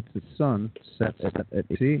Andy Sipowicz's son set at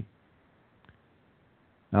sea.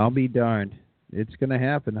 I'll be darned. It's going to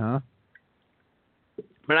happen, huh?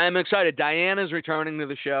 But I'm excited. Diana's returning to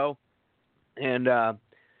the show. And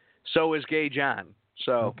so is Gay John.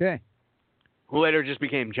 So who later just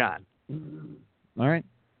became John. All right.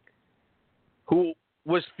 Who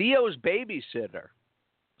was Theo's babysitter.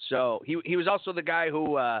 So he was also the guy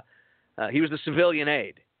who he was the civilian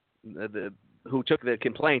aide, who took the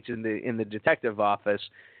complaints in the detective office.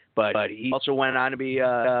 But he also went on to be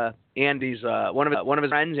Andy's one of his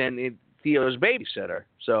friends and Theo's babysitter.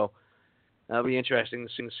 So that'll be interesting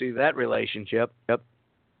to see that relationship. Yep.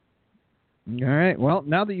 All right. Well,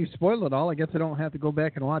 now that you've spoiled it all, I guess I don't have to go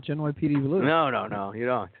back and watch NYPD Blue. No, you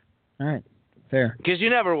don't. All right. Fair. Because you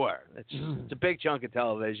never were. It's a big chunk of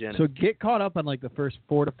television. So get caught up on like the first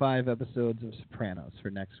 4 to 5 episodes of Sopranos for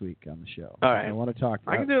next week on the show. All right. I want to talk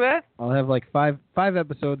about. I can do that. I'll have like five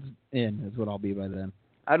episodes in is what I'll be by then.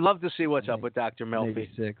 I'd love to see what's up with Dr. Melfi. Maybe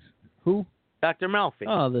 6. Who? Dr. Melfi.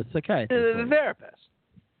 Oh, the psychiatrist. The therapist.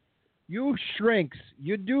 You shrinks.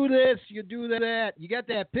 You do this. You do that. You got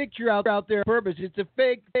that picture out there on purpose. It's a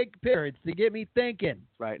fake picture. It's to get me thinking.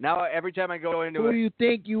 Right. Now, every time I go into Who do you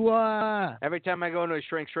think you are? Every time I go into a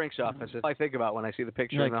shrink's office, it's all I think about when I see the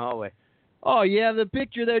picture in the hallway. Oh, yeah, the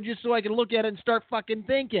picture there just so I can look at it and start fucking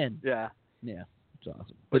thinking. Yeah. Yeah. It's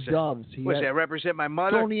awesome. The Doves. What's that? Represent my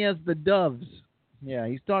mother? Tony has the Doves. Yeah,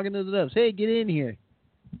 he's talking to the Doves. Hey, get in here.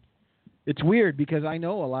 It's weird because I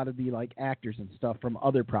know a lot of the actors and stuff from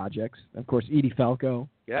other projects. Of course, Edie Falco.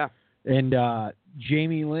 Yeah. And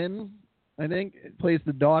Jamie Lynn, I think, plays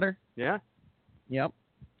the daughter. Yeah. Yep.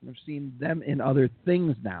 I've seen them in other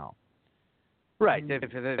things now. Right.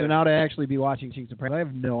 So now to actually be watching Sopranos, I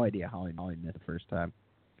have no idea how I missed the first time.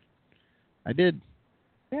 I did.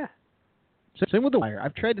 Yeah. Same with The Wire.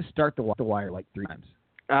 I've tried to start The Wire like 3 times.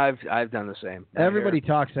 I've done the same. Everybody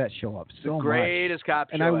talks that show up so much. The greatest cop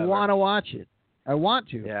show and I ever. want to watch it. I want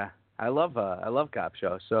to. Yeah. I love cop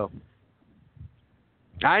shows. So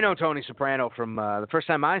I know Tony Soprano from the first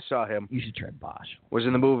time I saw him. You should try Bosch. Was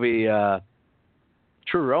in the movie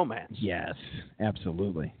True Romance. Yes,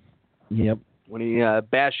 absolutely. Yep. When he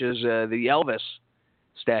bashes the Elvis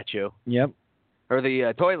statue. Yep. Or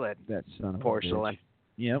the toilet. That son of porcelain. A bitch.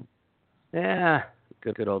 Yep. Yeah.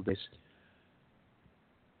 Good old days.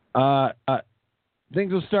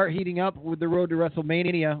 Things will start heating up with the road to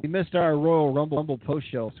WrestleMania. We missed our Royal Rumble post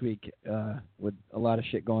show this week with a lot of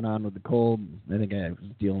shit going on with the cold. I think I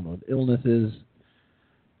was dealing with illnesses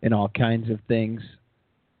and all kinds of things.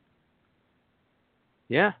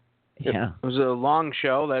 Yeah. Yeah. It was a long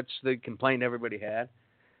show. That's the complaint everybody had.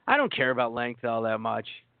 I don't care about length all that much.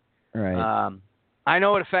 Right. I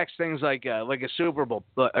know it affects things like a Super Bowl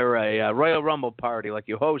or a Royal Rumble party like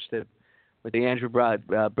you hosted with the Andrew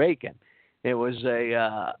Bacon. It was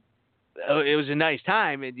a nice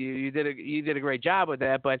time, and you did a great job with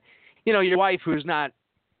that. But your wife, who's not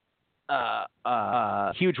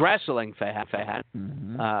a huge wrestling fan,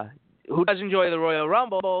 who does enjoy the Royal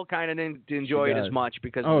Rumble, kind of didn't enjoy it as much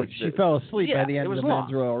because she fell asleep by the end of the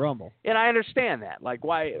men's Royal Rumble. And I understand that. Like,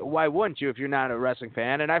 why wouldn't you if you're not a wrestling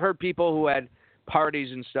fan? And I've heard people who had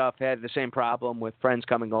parties and stuff had the same problem with friends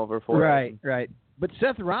coming over for it. Right. But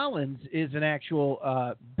Seth Rollins is an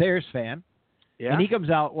actual Bears fan. Yeah. And he comes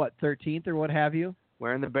out, 13th or what have you?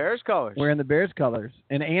 Wearing the Bears colors.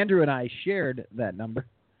 And Andrew and I shared that number,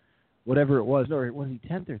 whatever it was. Or was he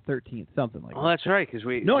 10th or 13th? Something like that. Oh, that's right. Because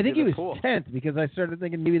No, I think he was 10th because I started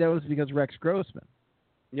thinking maybe that was because of Rex Grossman.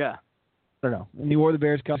 Yeah. I don't know. And he wore the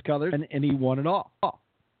Bears colors, and he won it all.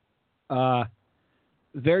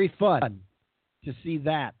 Very fun to see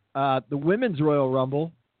that. The Women's Royal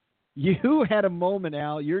Rumble, you had a moment,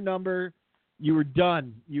 Al. Your number, you were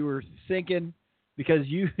done. You were sinking because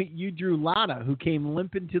you drew Lana, who came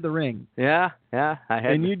limping to the ring. Yeah, I had.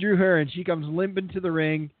 And you drew her, and she comes limping to the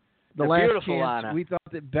ring. The last beautiful chance, Lana. We thought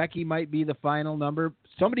that Becky might be the final number.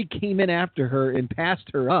 Somebody came in after her and passed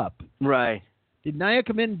her up. Right. Did Nia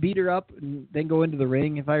come in, beat her up, and then go into the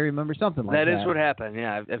ring, if I remember, something like that? That is what happened,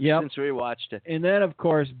 yeah. I've since rewatched it. And then, of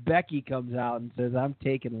course, Becky comes out and says, I'm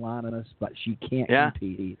taking Lana, but she can't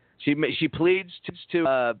compete. She pleads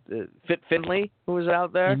to Fit Finley, who was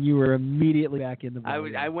out there. And you were immediately back in the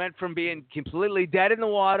I went from being completely dead in the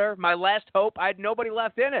water. My last hope, I had nobody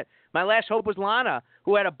left in it. My last hope was Lana,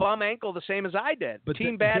 who had a bum ankle the same as I did. But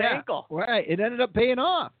bad ankle. Right. It ended up paying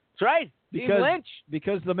off. That's right. Team Lynch.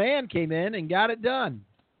 Because the man came in and got it done.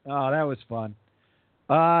 Oh, that was fun.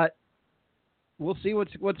 We'll see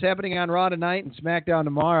what's happening on Raw tonight and SmackDown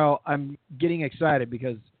tomorrow. I'm getting excited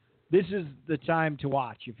because this is the time to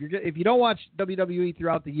watch. If you don't watch WWE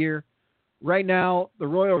throughout the year, right now the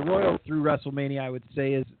Royal through WrestleMania, I would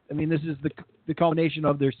say this is the culmination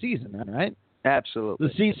of their season, right? Absolutely.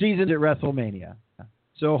 The season's at WrestleMania.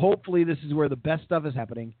 So hopefully this is where the best stuff is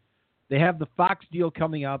happening. They have the Fox deal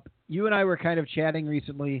coming up. You and I were kind of chatting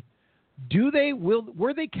recently.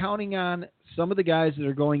 Were they counting on some of the guys that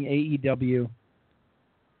are going AEW?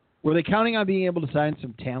 Were they counting on being able to sign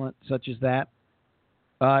some talent such as that?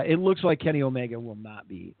 It looks like Kenny Omega will not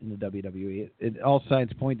be in the WWE. All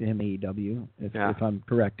signs point to him AEW, if I'm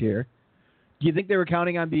correct here. Do you think they were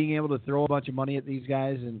counting on being able to throw a bunch of money at these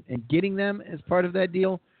guys and getting them as part of that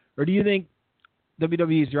deal? Or do you think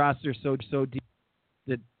WWE's roster is so deep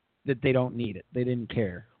that they don't need it? They didn't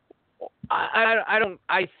care. I don't.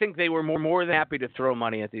 I think they were more than happy to throw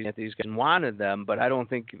money at these guys and wanted them, but I don't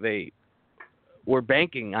think they were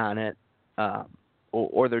banking on it,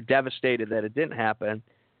 or they're devastated that it didn't happen.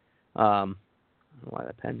 I don't know why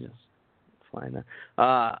that pen just flying there.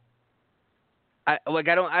 I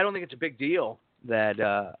don't think it's a big deal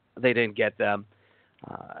that they didn't get them.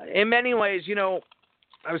 In many ways,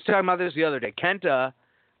 I was talking about this the other day. Kenta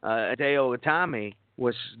Hideo Itami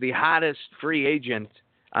was the hottest free agent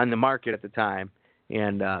on the market at the time,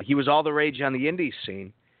 and he was all the rage on the indies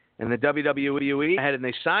scene. And the WWE had, and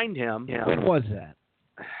they signed him. When was that?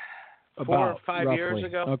 4 or 5 roughly. years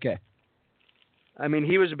ago. Okay. I mean,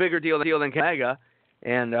 he was a bigger deal than Omega,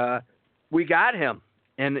 and we got him,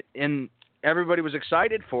 and everybody was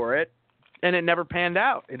excited for it, and it never panned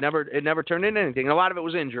out. It never turned into anything. And a lot of it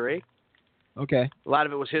was injury. Okay. A lot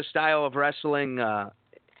of it was his style of wrestling,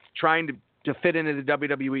 trying to fit into the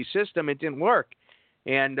WWE system. It didn't work.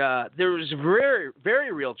 And there was a very,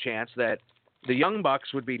 very real chance that the Young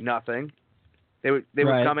Bucks would be nothing. They would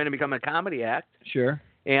come in and become a comedy act. Sure.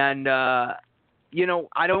 And,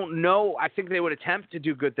 I don't know. I think they would attempt to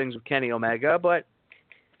do good things with Kenny Omega, but,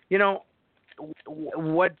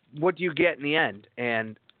 what do you get in the end?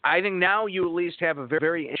 And I think now you at least have a very,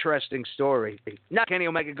 very interesting story. Not Kenny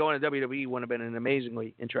Omega going to WWE would have been an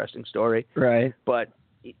amazingly interesting story. Right. But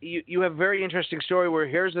you have a very interesting story where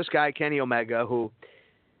here's this guy, Kenny Omega, who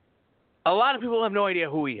a lot of people have no idea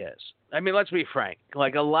who he is. I mean, let's be frank.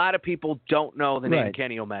 Like, a lot of people don't know the name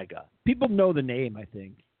Kenny Omega. People know the name, I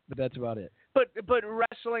think, but that's about it. But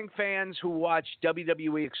wrestling fans who watch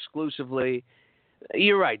WWE exclusively,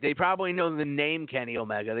 you're right. They probably know the name Kenny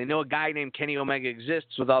Omega. They know a guy named Kenny Omega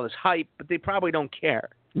exists with all this hype, but they probably don't care.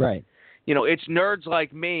 Right. It's nerds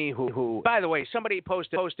like me who by the way, somebody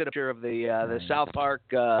posted a picture of the South Park,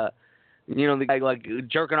 the guy like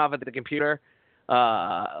jerking off at the computer.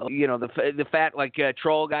 The fat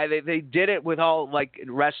troll guy. They did it with all like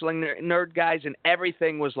wrestling nerd guys, and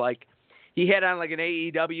everything was like. He had on like an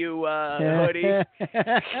AEW hoodie.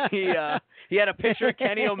 He had a picture of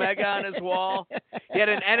Kenny Omega on his wall. He had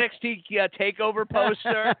an NXT takeover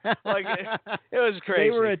poster. Like it was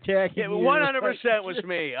crazy. They were attacking. 100% was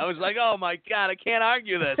me. I was like, oh my god, I can't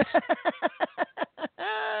argue this.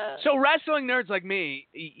 So wrestling nerds like me,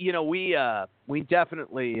 we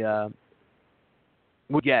definitely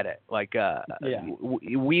we get it. Like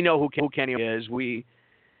we know who Kenny is. We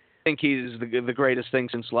think he's the greatest thing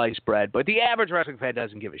since sliced bread, but the average wrestling fan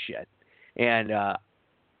doesn't give a shit. And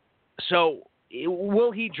so,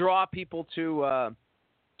 will he draw people to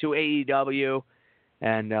AEW?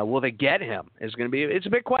 And will they get him? It's a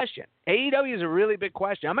big question. AEW is a really big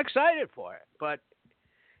question. I'm excited for it, but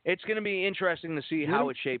it's going to be interesting to see how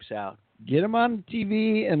it shapes out. Get him on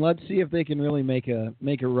TV and let's see if they can really make a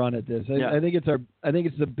run at this. I think it's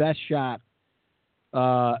the best shot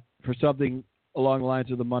for something along the lines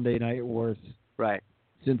of the Monday Night Wars. Right.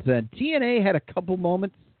 Since then. TNA had a couple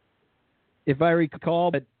moments, if I recall,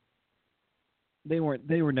 but they were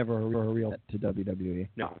never a real to WWE.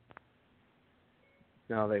 No,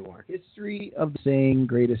 they weren't. History of saying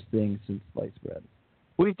greatest thing since sliced bread.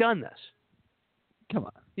 We've done this. Come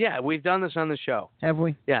on. Yeah, we've done this on the show. Have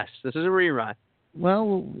we? Yes, this is a rerun.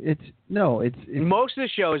 Well, it's most of the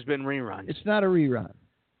show has been reruns. It's not a rerun.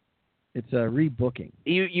 It's a rebooking.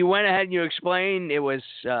 You went ahead and you explained it was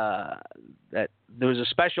that there was a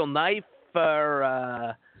special knife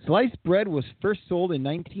for... Sliced bread was first sold in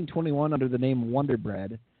 1921 under the name Wonder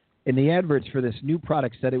Bread, and the adverts for this new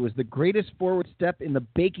product said it was the greatest forward step in the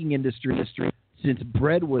baking industry since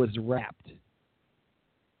bread was wrapped.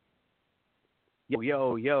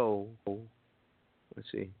 Yo.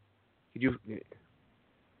 Let's see. Could you... see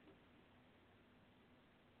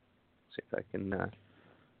if I can...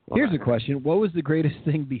 Here's a question. What was the greatest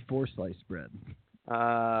thing before sliced bread?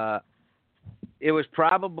 It was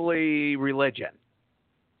probably religion.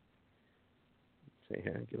 Let's see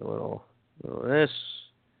here. Give a little of this.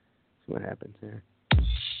 See what happens here.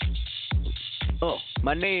 Oh,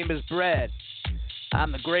 my name is Bread.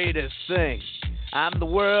 I'm the greatest thing. I'm the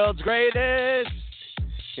world's greatest.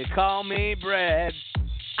 You call me Bread.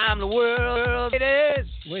 I'm the world's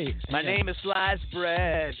greatest. Wait. My name is Sliced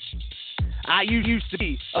Bread. I used to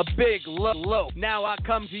be a big loaf. Now I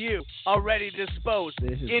come to you already disposed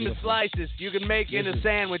into slices you can make into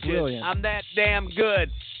sandwiches. Brilliant. I'm that damn good.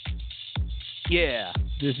 Yeah.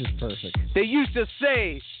 This is perfect. They used to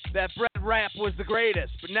say that bread wrap was the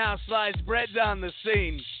greatest, but now sliced bread's on the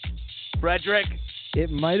scene. Frederick? It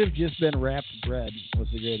might have just been wrapped bread was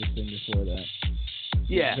the greatest thing before that.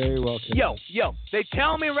 Yeah. Very well could Yo, they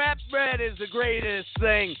tell me wrapped bread is the greatest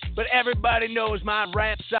thing, but everybody knows my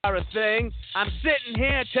wraps are a thing. I'm sitting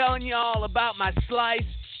here telling you all about my slice.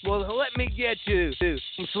 Well, let me get you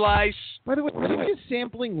some slice. By the way, are you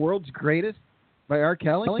sampling World's Greatest by R.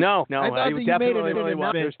 Kelly? No. I thought that you definitely made it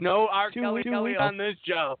won't. There's no R. Kelly on this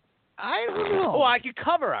show. I don't know. Oh, I could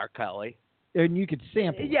cover R. Kelly. And you could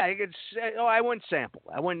sample. Yeah, you could. I wouldn't sample.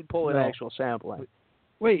 I wouldn't pull an actual sample.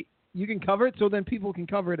 Wait, you can cover it, so then people can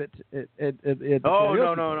cover it at Oh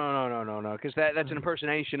no! Because that's an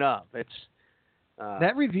impersonation of. It's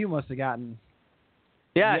that review must have gotten.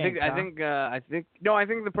 Yeah, yanked, I think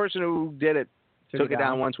the person who did it took it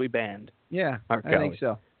down once we banned. Yeah, R. I think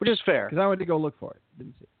so. Which is fair. Because I went to go look for it.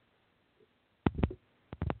 Didn't see it.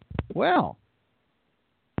 Well,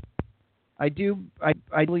 I do.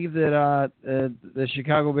 I believe that the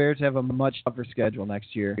Chicago Bears have a much tougher schedule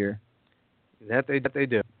next year. That they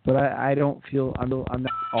do. But I don't feel I'm not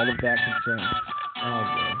all of that concerned. Oh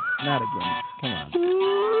boy, not again. Come on.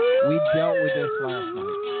 We dealt with this last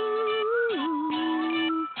night.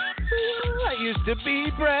 I used to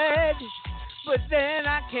be bread, but then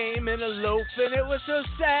I came in a loaf and it was so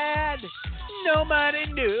sad. Nobody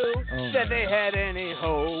knew that they had any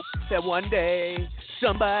hope that one day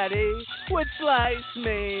somebody would slice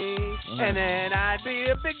me, and then I'd be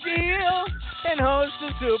a big deal and host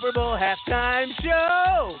the Super Bowl halftime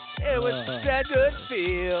show. It was a good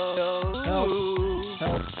feel.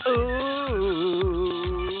 Help.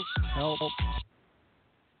 Ooh. Help.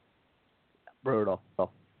 Brutal.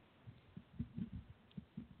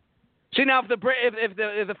 See, now if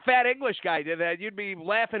the fat English guy did that, you'd be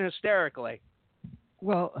laughing hysterically.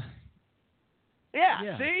 Well,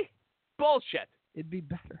 yeah. See? Bullshit. It'd be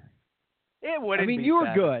better. It wouldn't be you were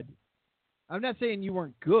better. good. I'm not saying you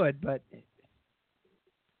weren't good, but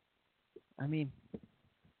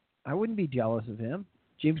I wouldn't be jealous of him.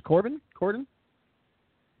 James Corden?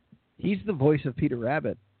 He's the voice of Peter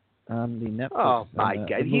Rabbit on the Netflix. Oh, my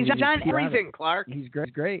God. He's on everything, Rabbit. Clark. He's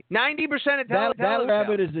great. 90% of That television.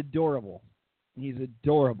 rabbit is adorable. He's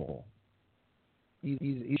adorable.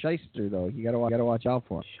 He's shyster, though. You gotta watch out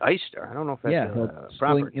for him. Shyster? I don't know if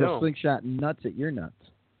that's he'll slingshot nuts at your nuts.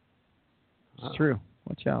 It's true.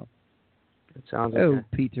 Watch out. It sounds okay.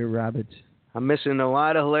 Peter Rabbit. I'm missing a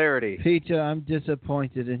lot of hilarity. Peter, I'm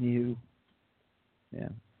disappointed in you. Yeah.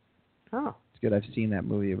 Oh. It's good. I've seen that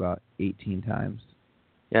movie about 18 times.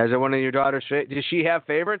 Yeah, is it one of your daughter's favorites? Does she have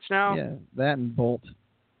favorites now? Yeah, that and Bolt.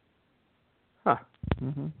 Huh.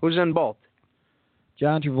 Mm-hmm. Who's in Bolt?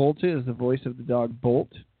 John Travolta is the voice of the dog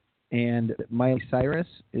Bolt, and Miley Cyrus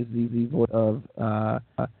is the voice of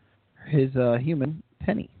his human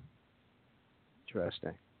Penny.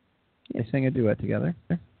 Interesting. They sang a duet together.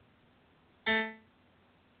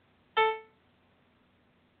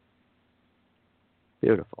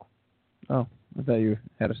 Beautiful. Oh, I thought you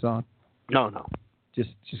had a song. No. Just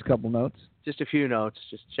a couple notes. Just a few notes.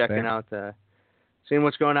 Just checking Fair. out, seeing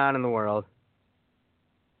what's going on in the world.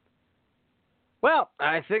 Well,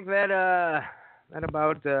 I think that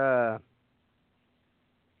about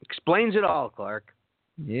explains it all, Clark.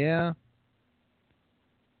 Yeah.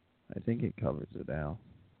 I think it covers it now.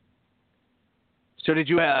 So did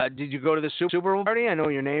you go to the Super Bowl party? I know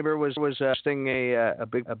your neighbor was hosting a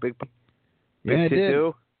big Yeah, I did.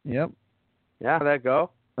 to-do. Yep. Yeah, how'd that go?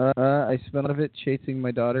 I spent all of it chasing my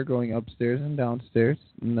daughter, going upstairs and downstairs,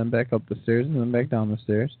 and then back up the stairs, and then back down the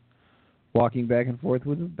stairs, walking back and forth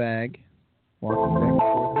with a bag.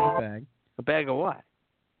 A bag of what?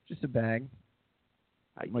 Just a bag.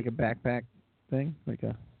 Like a backpack thing?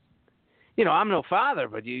 I'm no father,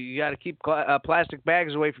 but you got to keep plastic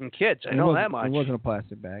bags away from kids. I know that much. It wasn't a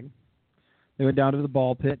plastic bag. They went down to the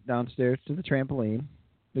ball pit, downstairs to the trampoline.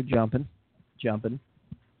 They're jumping. It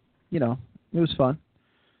was fun.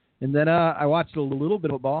 And then I watched a little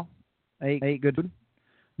bit of football. I ate good food.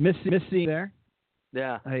 Missy there.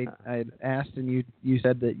 Yeah. I asked, and you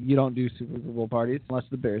said that you don't do Super Bowl parties unless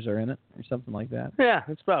the Bears are in it or something like that. Yeah,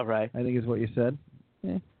 that's about right. I think is what you said.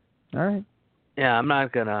 Yeah. All right. Yeah, I'm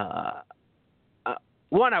not going to...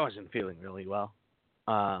 one, I wasn't feeling really well.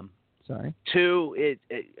 Sorry. Two,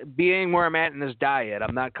 being where I'm at in this diet,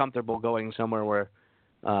 I'm not comfortable going somewhere where...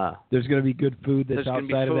 there's going to be good food that's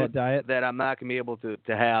outside of that diet that I'm not going to be able to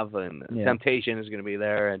have, and temptation is going to be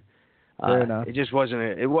there, and fair enough. It just wasn't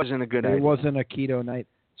a good idea. It wasn't a keto night.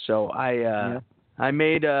 So I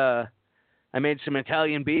made some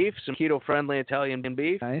Italian beef, some keto friendly Italian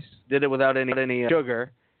beef. Nice. Did it without any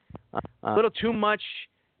sugar. A little too much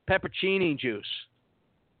pepperoni juice.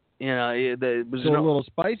 It was a little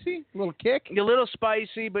spicy, a little kick. A little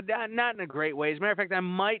spicy, but not in a great way. As a matter of fact, I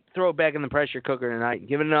might throw it back in the pressure cooker tonight,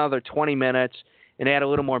 give it another 20 minutes, and add a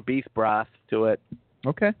little more beef broth to it.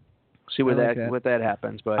 Okay. See what that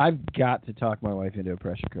happens. But I've got to talk my wife into a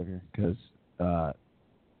pressure cooker because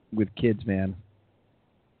with kids, man,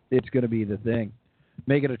 it's going to be the thing.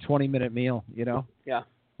 Make it a 20-minute meal, Yeah.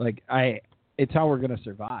 It's how we're going to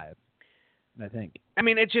survive, I think. I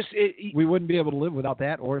mean, we wouldn't be able to live without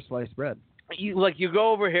that or sliced bread. You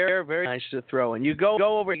go over here, very nice to throw in. You go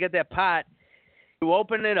over, you get that pot, you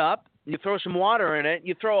open it up, you throw some water in it,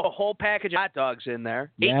 you throw a whole package of hot dogs in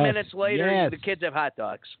there. 8 minutes later, the kids have hot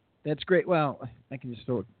dogs. That's great. Well, I can just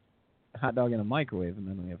throw a hot dog in a microwave and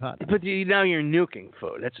then we have hot dogs. But now you're nuking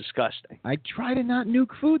food. That's disgusting. I try to not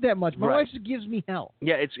nuke food that much. My wife just gives me hell.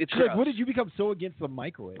 Yeah, it's She's like, what did you become so against the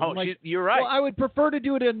microwave? Oh, you're right. Well, I would prefer to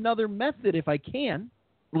do it another method if I can.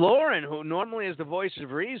 Lauren, who normally is the voice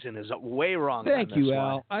of reason, is way wrong. Thank on you, this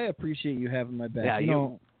Al. one. I appreciate you having my back. Yeah,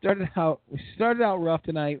 we started out rough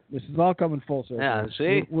tonight. This is all coming full circle. Yeah,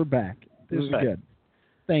 see? We're back. This is Right. good.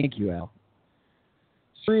 Thank you, Al.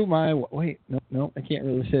 Through my no, I can't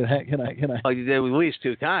really say that. Can I? Oh, you did at least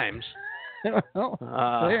 2 times. Well,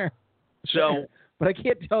 fair. So, Fair. But I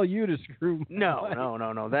can't tell you to screw. no.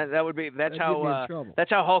 That would be that's That'd how get me in trouble. that's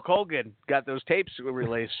how Hulk Hogan got those tapes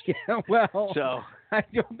released. Yeah, well, So I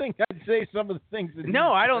don't think I'd say some of the things. That no,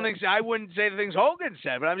 he I don't said. think so. I wouldn't say the things Hogan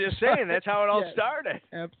said, but I'm just saying that's how it all Yeah. started.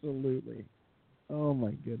 Absolutely. Oh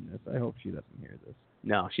my goodness! I hope she doesn't hear this.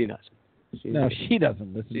 No, she doesn't. She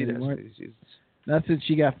doesn't listen She anymore. doesn't. She's, Not since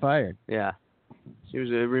she got fired. yeah, she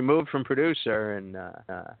was removed from producer, and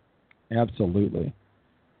Absolutely.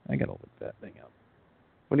 I gotta look that thing up.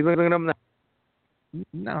 what are you looking up now?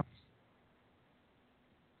 No.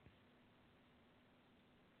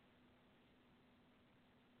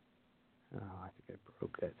 Oh, I think I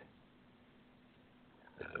broke it.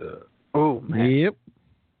 Oh man. Yep.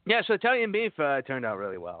 Yeah, so Italian beef turned out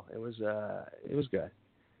really well. It was good.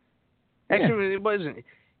 Actually, it wasn't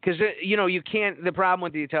because you can't. The problem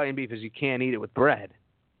with the Italian beef is you can't eat it with bread.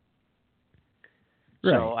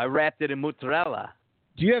 Right. So I wrapped it in mozzarella.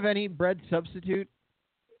 Do you have any bread substitute?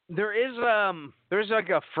 There's like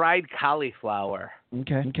a fried cauliflower.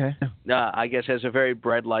 Okay. I guess has a very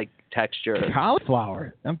bread-like texture.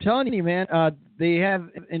 Cauliflower. I'm telling you, man. They have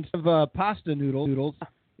instead of pasta noodles,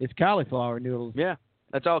 it's cauliflower noodles. Yeah,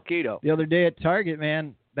 that's all keto. The other day at Target,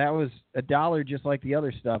 man, that was $1 just like the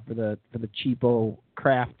other stuff for the cheapo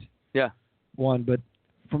craft. Yeah. One, but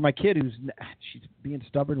for my kid she's being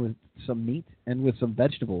stubborn with some meat and with some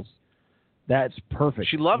vegetables, that's perfect.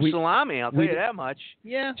 She loves salami. I'll tell you that much.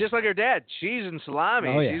 Yeah. Just like her dad, she's in salami.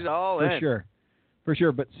 Oh, yeah. She's all for in. For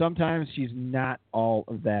sure. But sometimes she's not all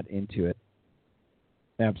of that into it.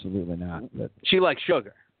 Absolutely not. But She likes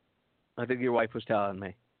sugar. I think your wife was telling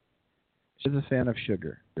me. she's a fan of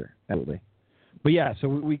sugar. Absolutely. But yeah, so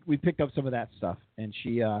we picked up some of that stuff, and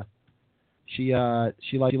she likes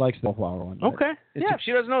the flour one. Okay. Yeah, if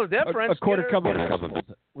she doesn't know the difference. A quarter cup get her- of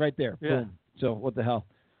right there. Yeah. Boom. So what the hell?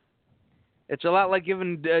 It's a lot like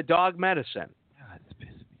giving dog medicine. God, it's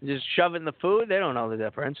pissing me. Just shove it in the food. They don't know the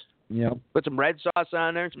difference. Yep. Put some red sauce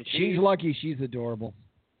on there. Some cheese. She's lucky. She's adorable.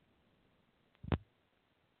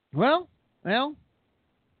 Well. Yeah.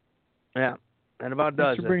 That about Thanks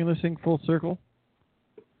does for it. bringing this thing full circle.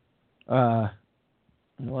 I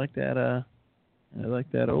like that. I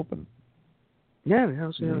like that open. Yeah,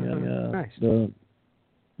 nice. Something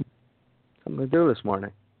to do this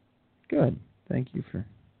morning. Good. Thank you for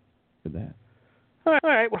that. All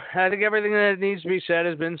right. Well, I think everything that needs to be said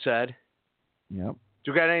has been said. Yep.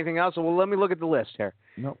 Do you got anything else? Well, let me look at the list here.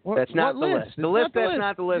 No, That's not the list. The list, that's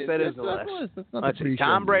not the list. That That's is the not list. That's not Let's the see. pre-show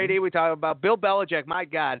Tom meeting. Brady. We talk about Bill Belichick. My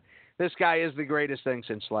God, this guy is the greatest thing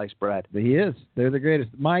since sliced bread. He is. They're the greatest.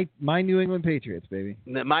 My New England Patriots, baby.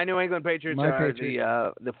 My New England Patriots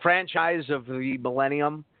are the franchise of the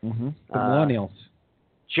millennium. Mm-hmm. The millennials.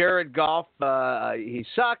 Jared Goff, he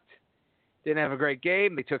sucked. Didn't have a great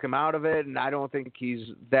game. They took him out of it, and I don't think he's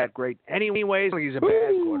that great anyways. I think he's a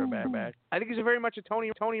bad quarterback. I think he's very much a Tony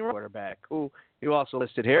quarterback, who you also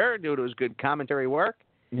listed here due to his good commentary work.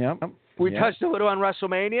 Yep. We touched a little on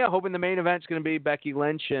WrestleMania, hoping the main event's going to be Becky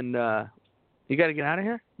Lynch, and you got to get out of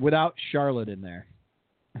here? Without Charlotte in there.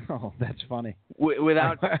 Oh, that's funny.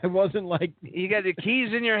 Without I wasn't like you got the keys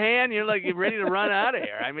in your hand, you're like you're ready to run out of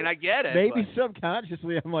here. I mean, I get it. maybe but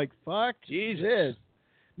subconsciously I'm like, fuck Jesus. this.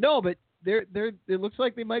 No, but they're it looks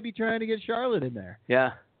like they might be trying to get Charlotte in there.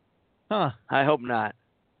 Yeah. Huh. I hope not.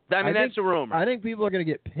 I mean, that's a rumor. I think people are going to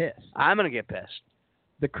get pissed. I'm going to get pissed.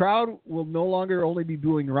 The crowd will no longer only be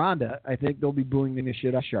booing Ronda. I think they'll be booing the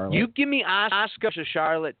shit out of Charlotte. You give me Asuka to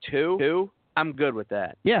Charlotte too, I'm good with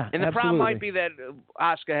that. Yeah, and the absolutely. problem might be that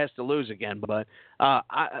Asuka has to lose again, but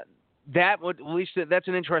that would at least that's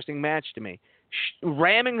an interesting match to me.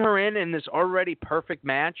 Ramming her in this already perfect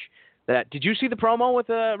match. Did you see the promo with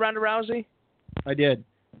Ronda Rousey? I did.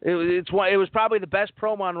 It was probably the best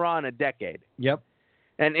promo on Raw in a decade. Yep.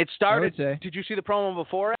 And it started. I would say. Did you see the promo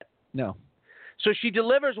before it? No. So she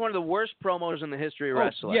delivers one of the worst promos in the history of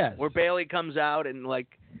wrestling. Yes. Where Bayley comes out and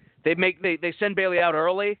they send Bayley out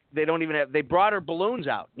early. They brought her balloons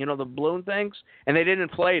out, the balloon things, and they didn't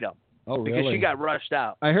inflate them. Oh, really? Because she got rushed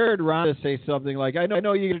out. I heard Ronda say something like, "I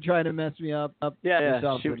know you're gonna try to mess me up." Yeah.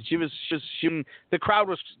 She was the crowd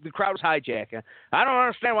was hijacking. I don't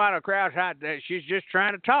understand why the crowd's hot. She's just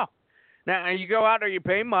trying to talk. Now you go out there, you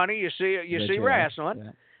pay money, you see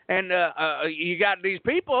wrestling, and you got these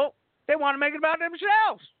people. They want to make it about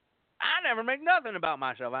themselves. I never make nothing about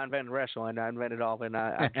myself. I invented wrestling. I invented all of it.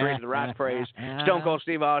 I traded the right phrase. Stone Cold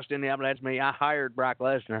Steve Austin. Yeah, that's me. I hired Brock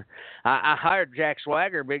Lesnar. I hired Jack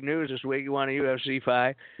Swagger. Big news this week. He won a UFC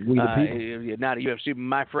fight. We the people. Not a UFC, but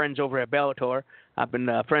my friends over at Bellator. I've been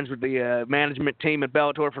friends with the management team at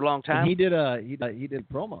Bellator for a long time. And he did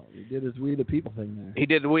promo. He did his We the People thing there. He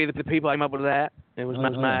did the We the People. I came up with that. It was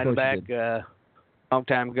mine back a long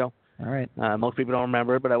time ago. All right. Most people don't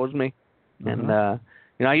remember it, but that was me. And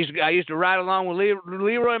I used to ride along with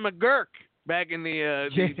Leroy McGurk back in the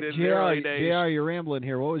early days. JR, you're rambling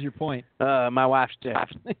here. What was your point? My wife's dead.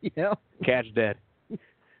 Yeah. Cat's dead.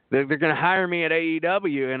 They're going to hire me at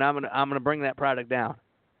AEW, and I'm gonna bring that product down.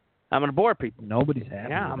 I'm going to bore people. Nobody's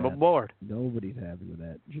happy. Yeah, with I'm bored. Nobody's happy with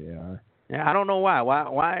that, JR. Yeah, I don't know why.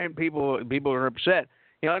 Why people are upset?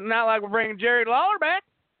 Not like we're bringing Jerry Lawler back.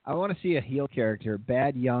 I want to see a heel character,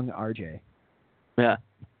 bad young RJ. Yeah.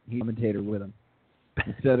 He's a commentator with him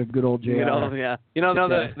instead of good old JR. Yeah.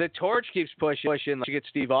 The torch keeps pushing to get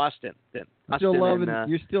Steve Austin. You're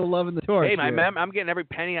still loving the torch. Hey, I'm getting every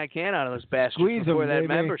penny I can out of those bastards before that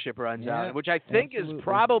membership runs out, which I think is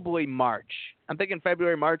probably March. I'm thinking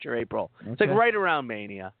February, March, or April. Okay. It's like right around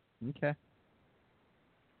Mania. Okay.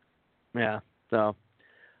 Yeah. So,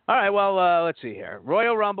 all right. Well, let's see here.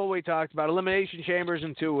 Royal Rumble we talked about. Elimination Chambers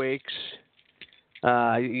in 2 weeks.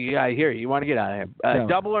 I hear you. You want to get out of here.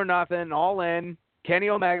 Double or Nothing, All In. Kenny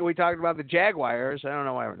Omega, we talked about the Jaguars. I don't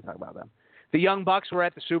know why we're going to talk about them. The Young Bucks were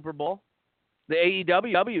at the Super Bowl. The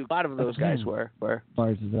AEW, a lot of those guys were.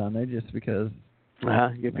 Mars is on there just because.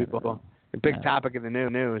 Get people. A big topic in the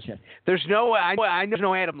news. Yeah. There's no, there's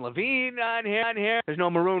no Adam Levine on here. There's no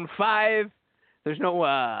Maroon 5. There's no,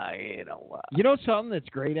 You know something that's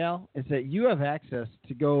great, Al? Is that you have access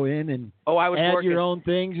to go in and add your own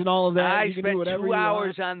things and all of that. I you spent can do whatever 2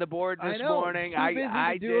 hours you want. on the board this morning.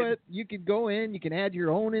 I did it. You could go in. You can add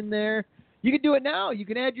your own in there. You can do it now. You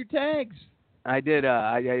can add your tags. I did.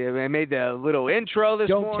 I made the little intro this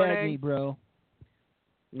morning. Don't tag me, bro.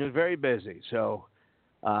 It was very busy. So,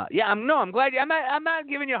 I'm glad. I'm not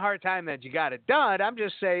giving you a hard time that you got it done. I'm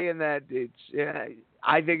just saying that it's.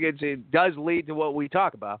 I think it does lead to what we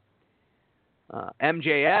talk about.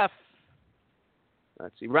 MJF.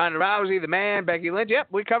 Let's see. Ronda Rousey, the man, Becky Lynch. Yep,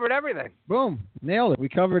 we covered everything. Boom. Nailed it. We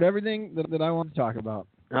covered everything that I want to talk about.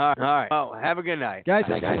 All right. Well, have a good night. Guys,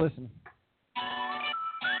 thanks for listening.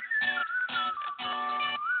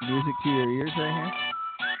 Music to your ears right here.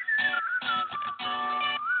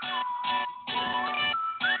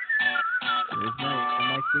 Am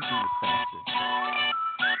I thinking it's faster?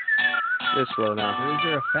 Just slow down. Or is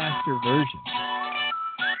there a faster version?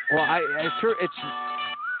 Well, it's.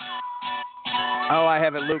 Oh, I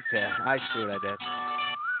have it looped there. I see what I did.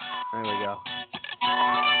 There we go.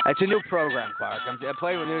 It's a new program, Clark. I'm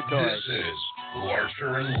playing with new toys. This is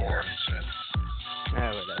Larcher and Lorensen.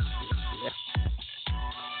 There we go.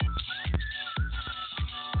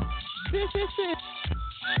 This is it.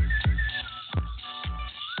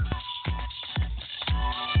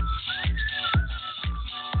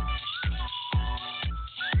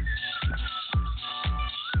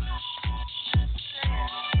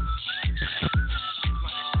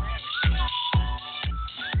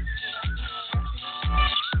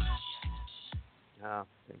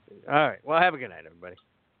 All right. Well, have a good night, everybody.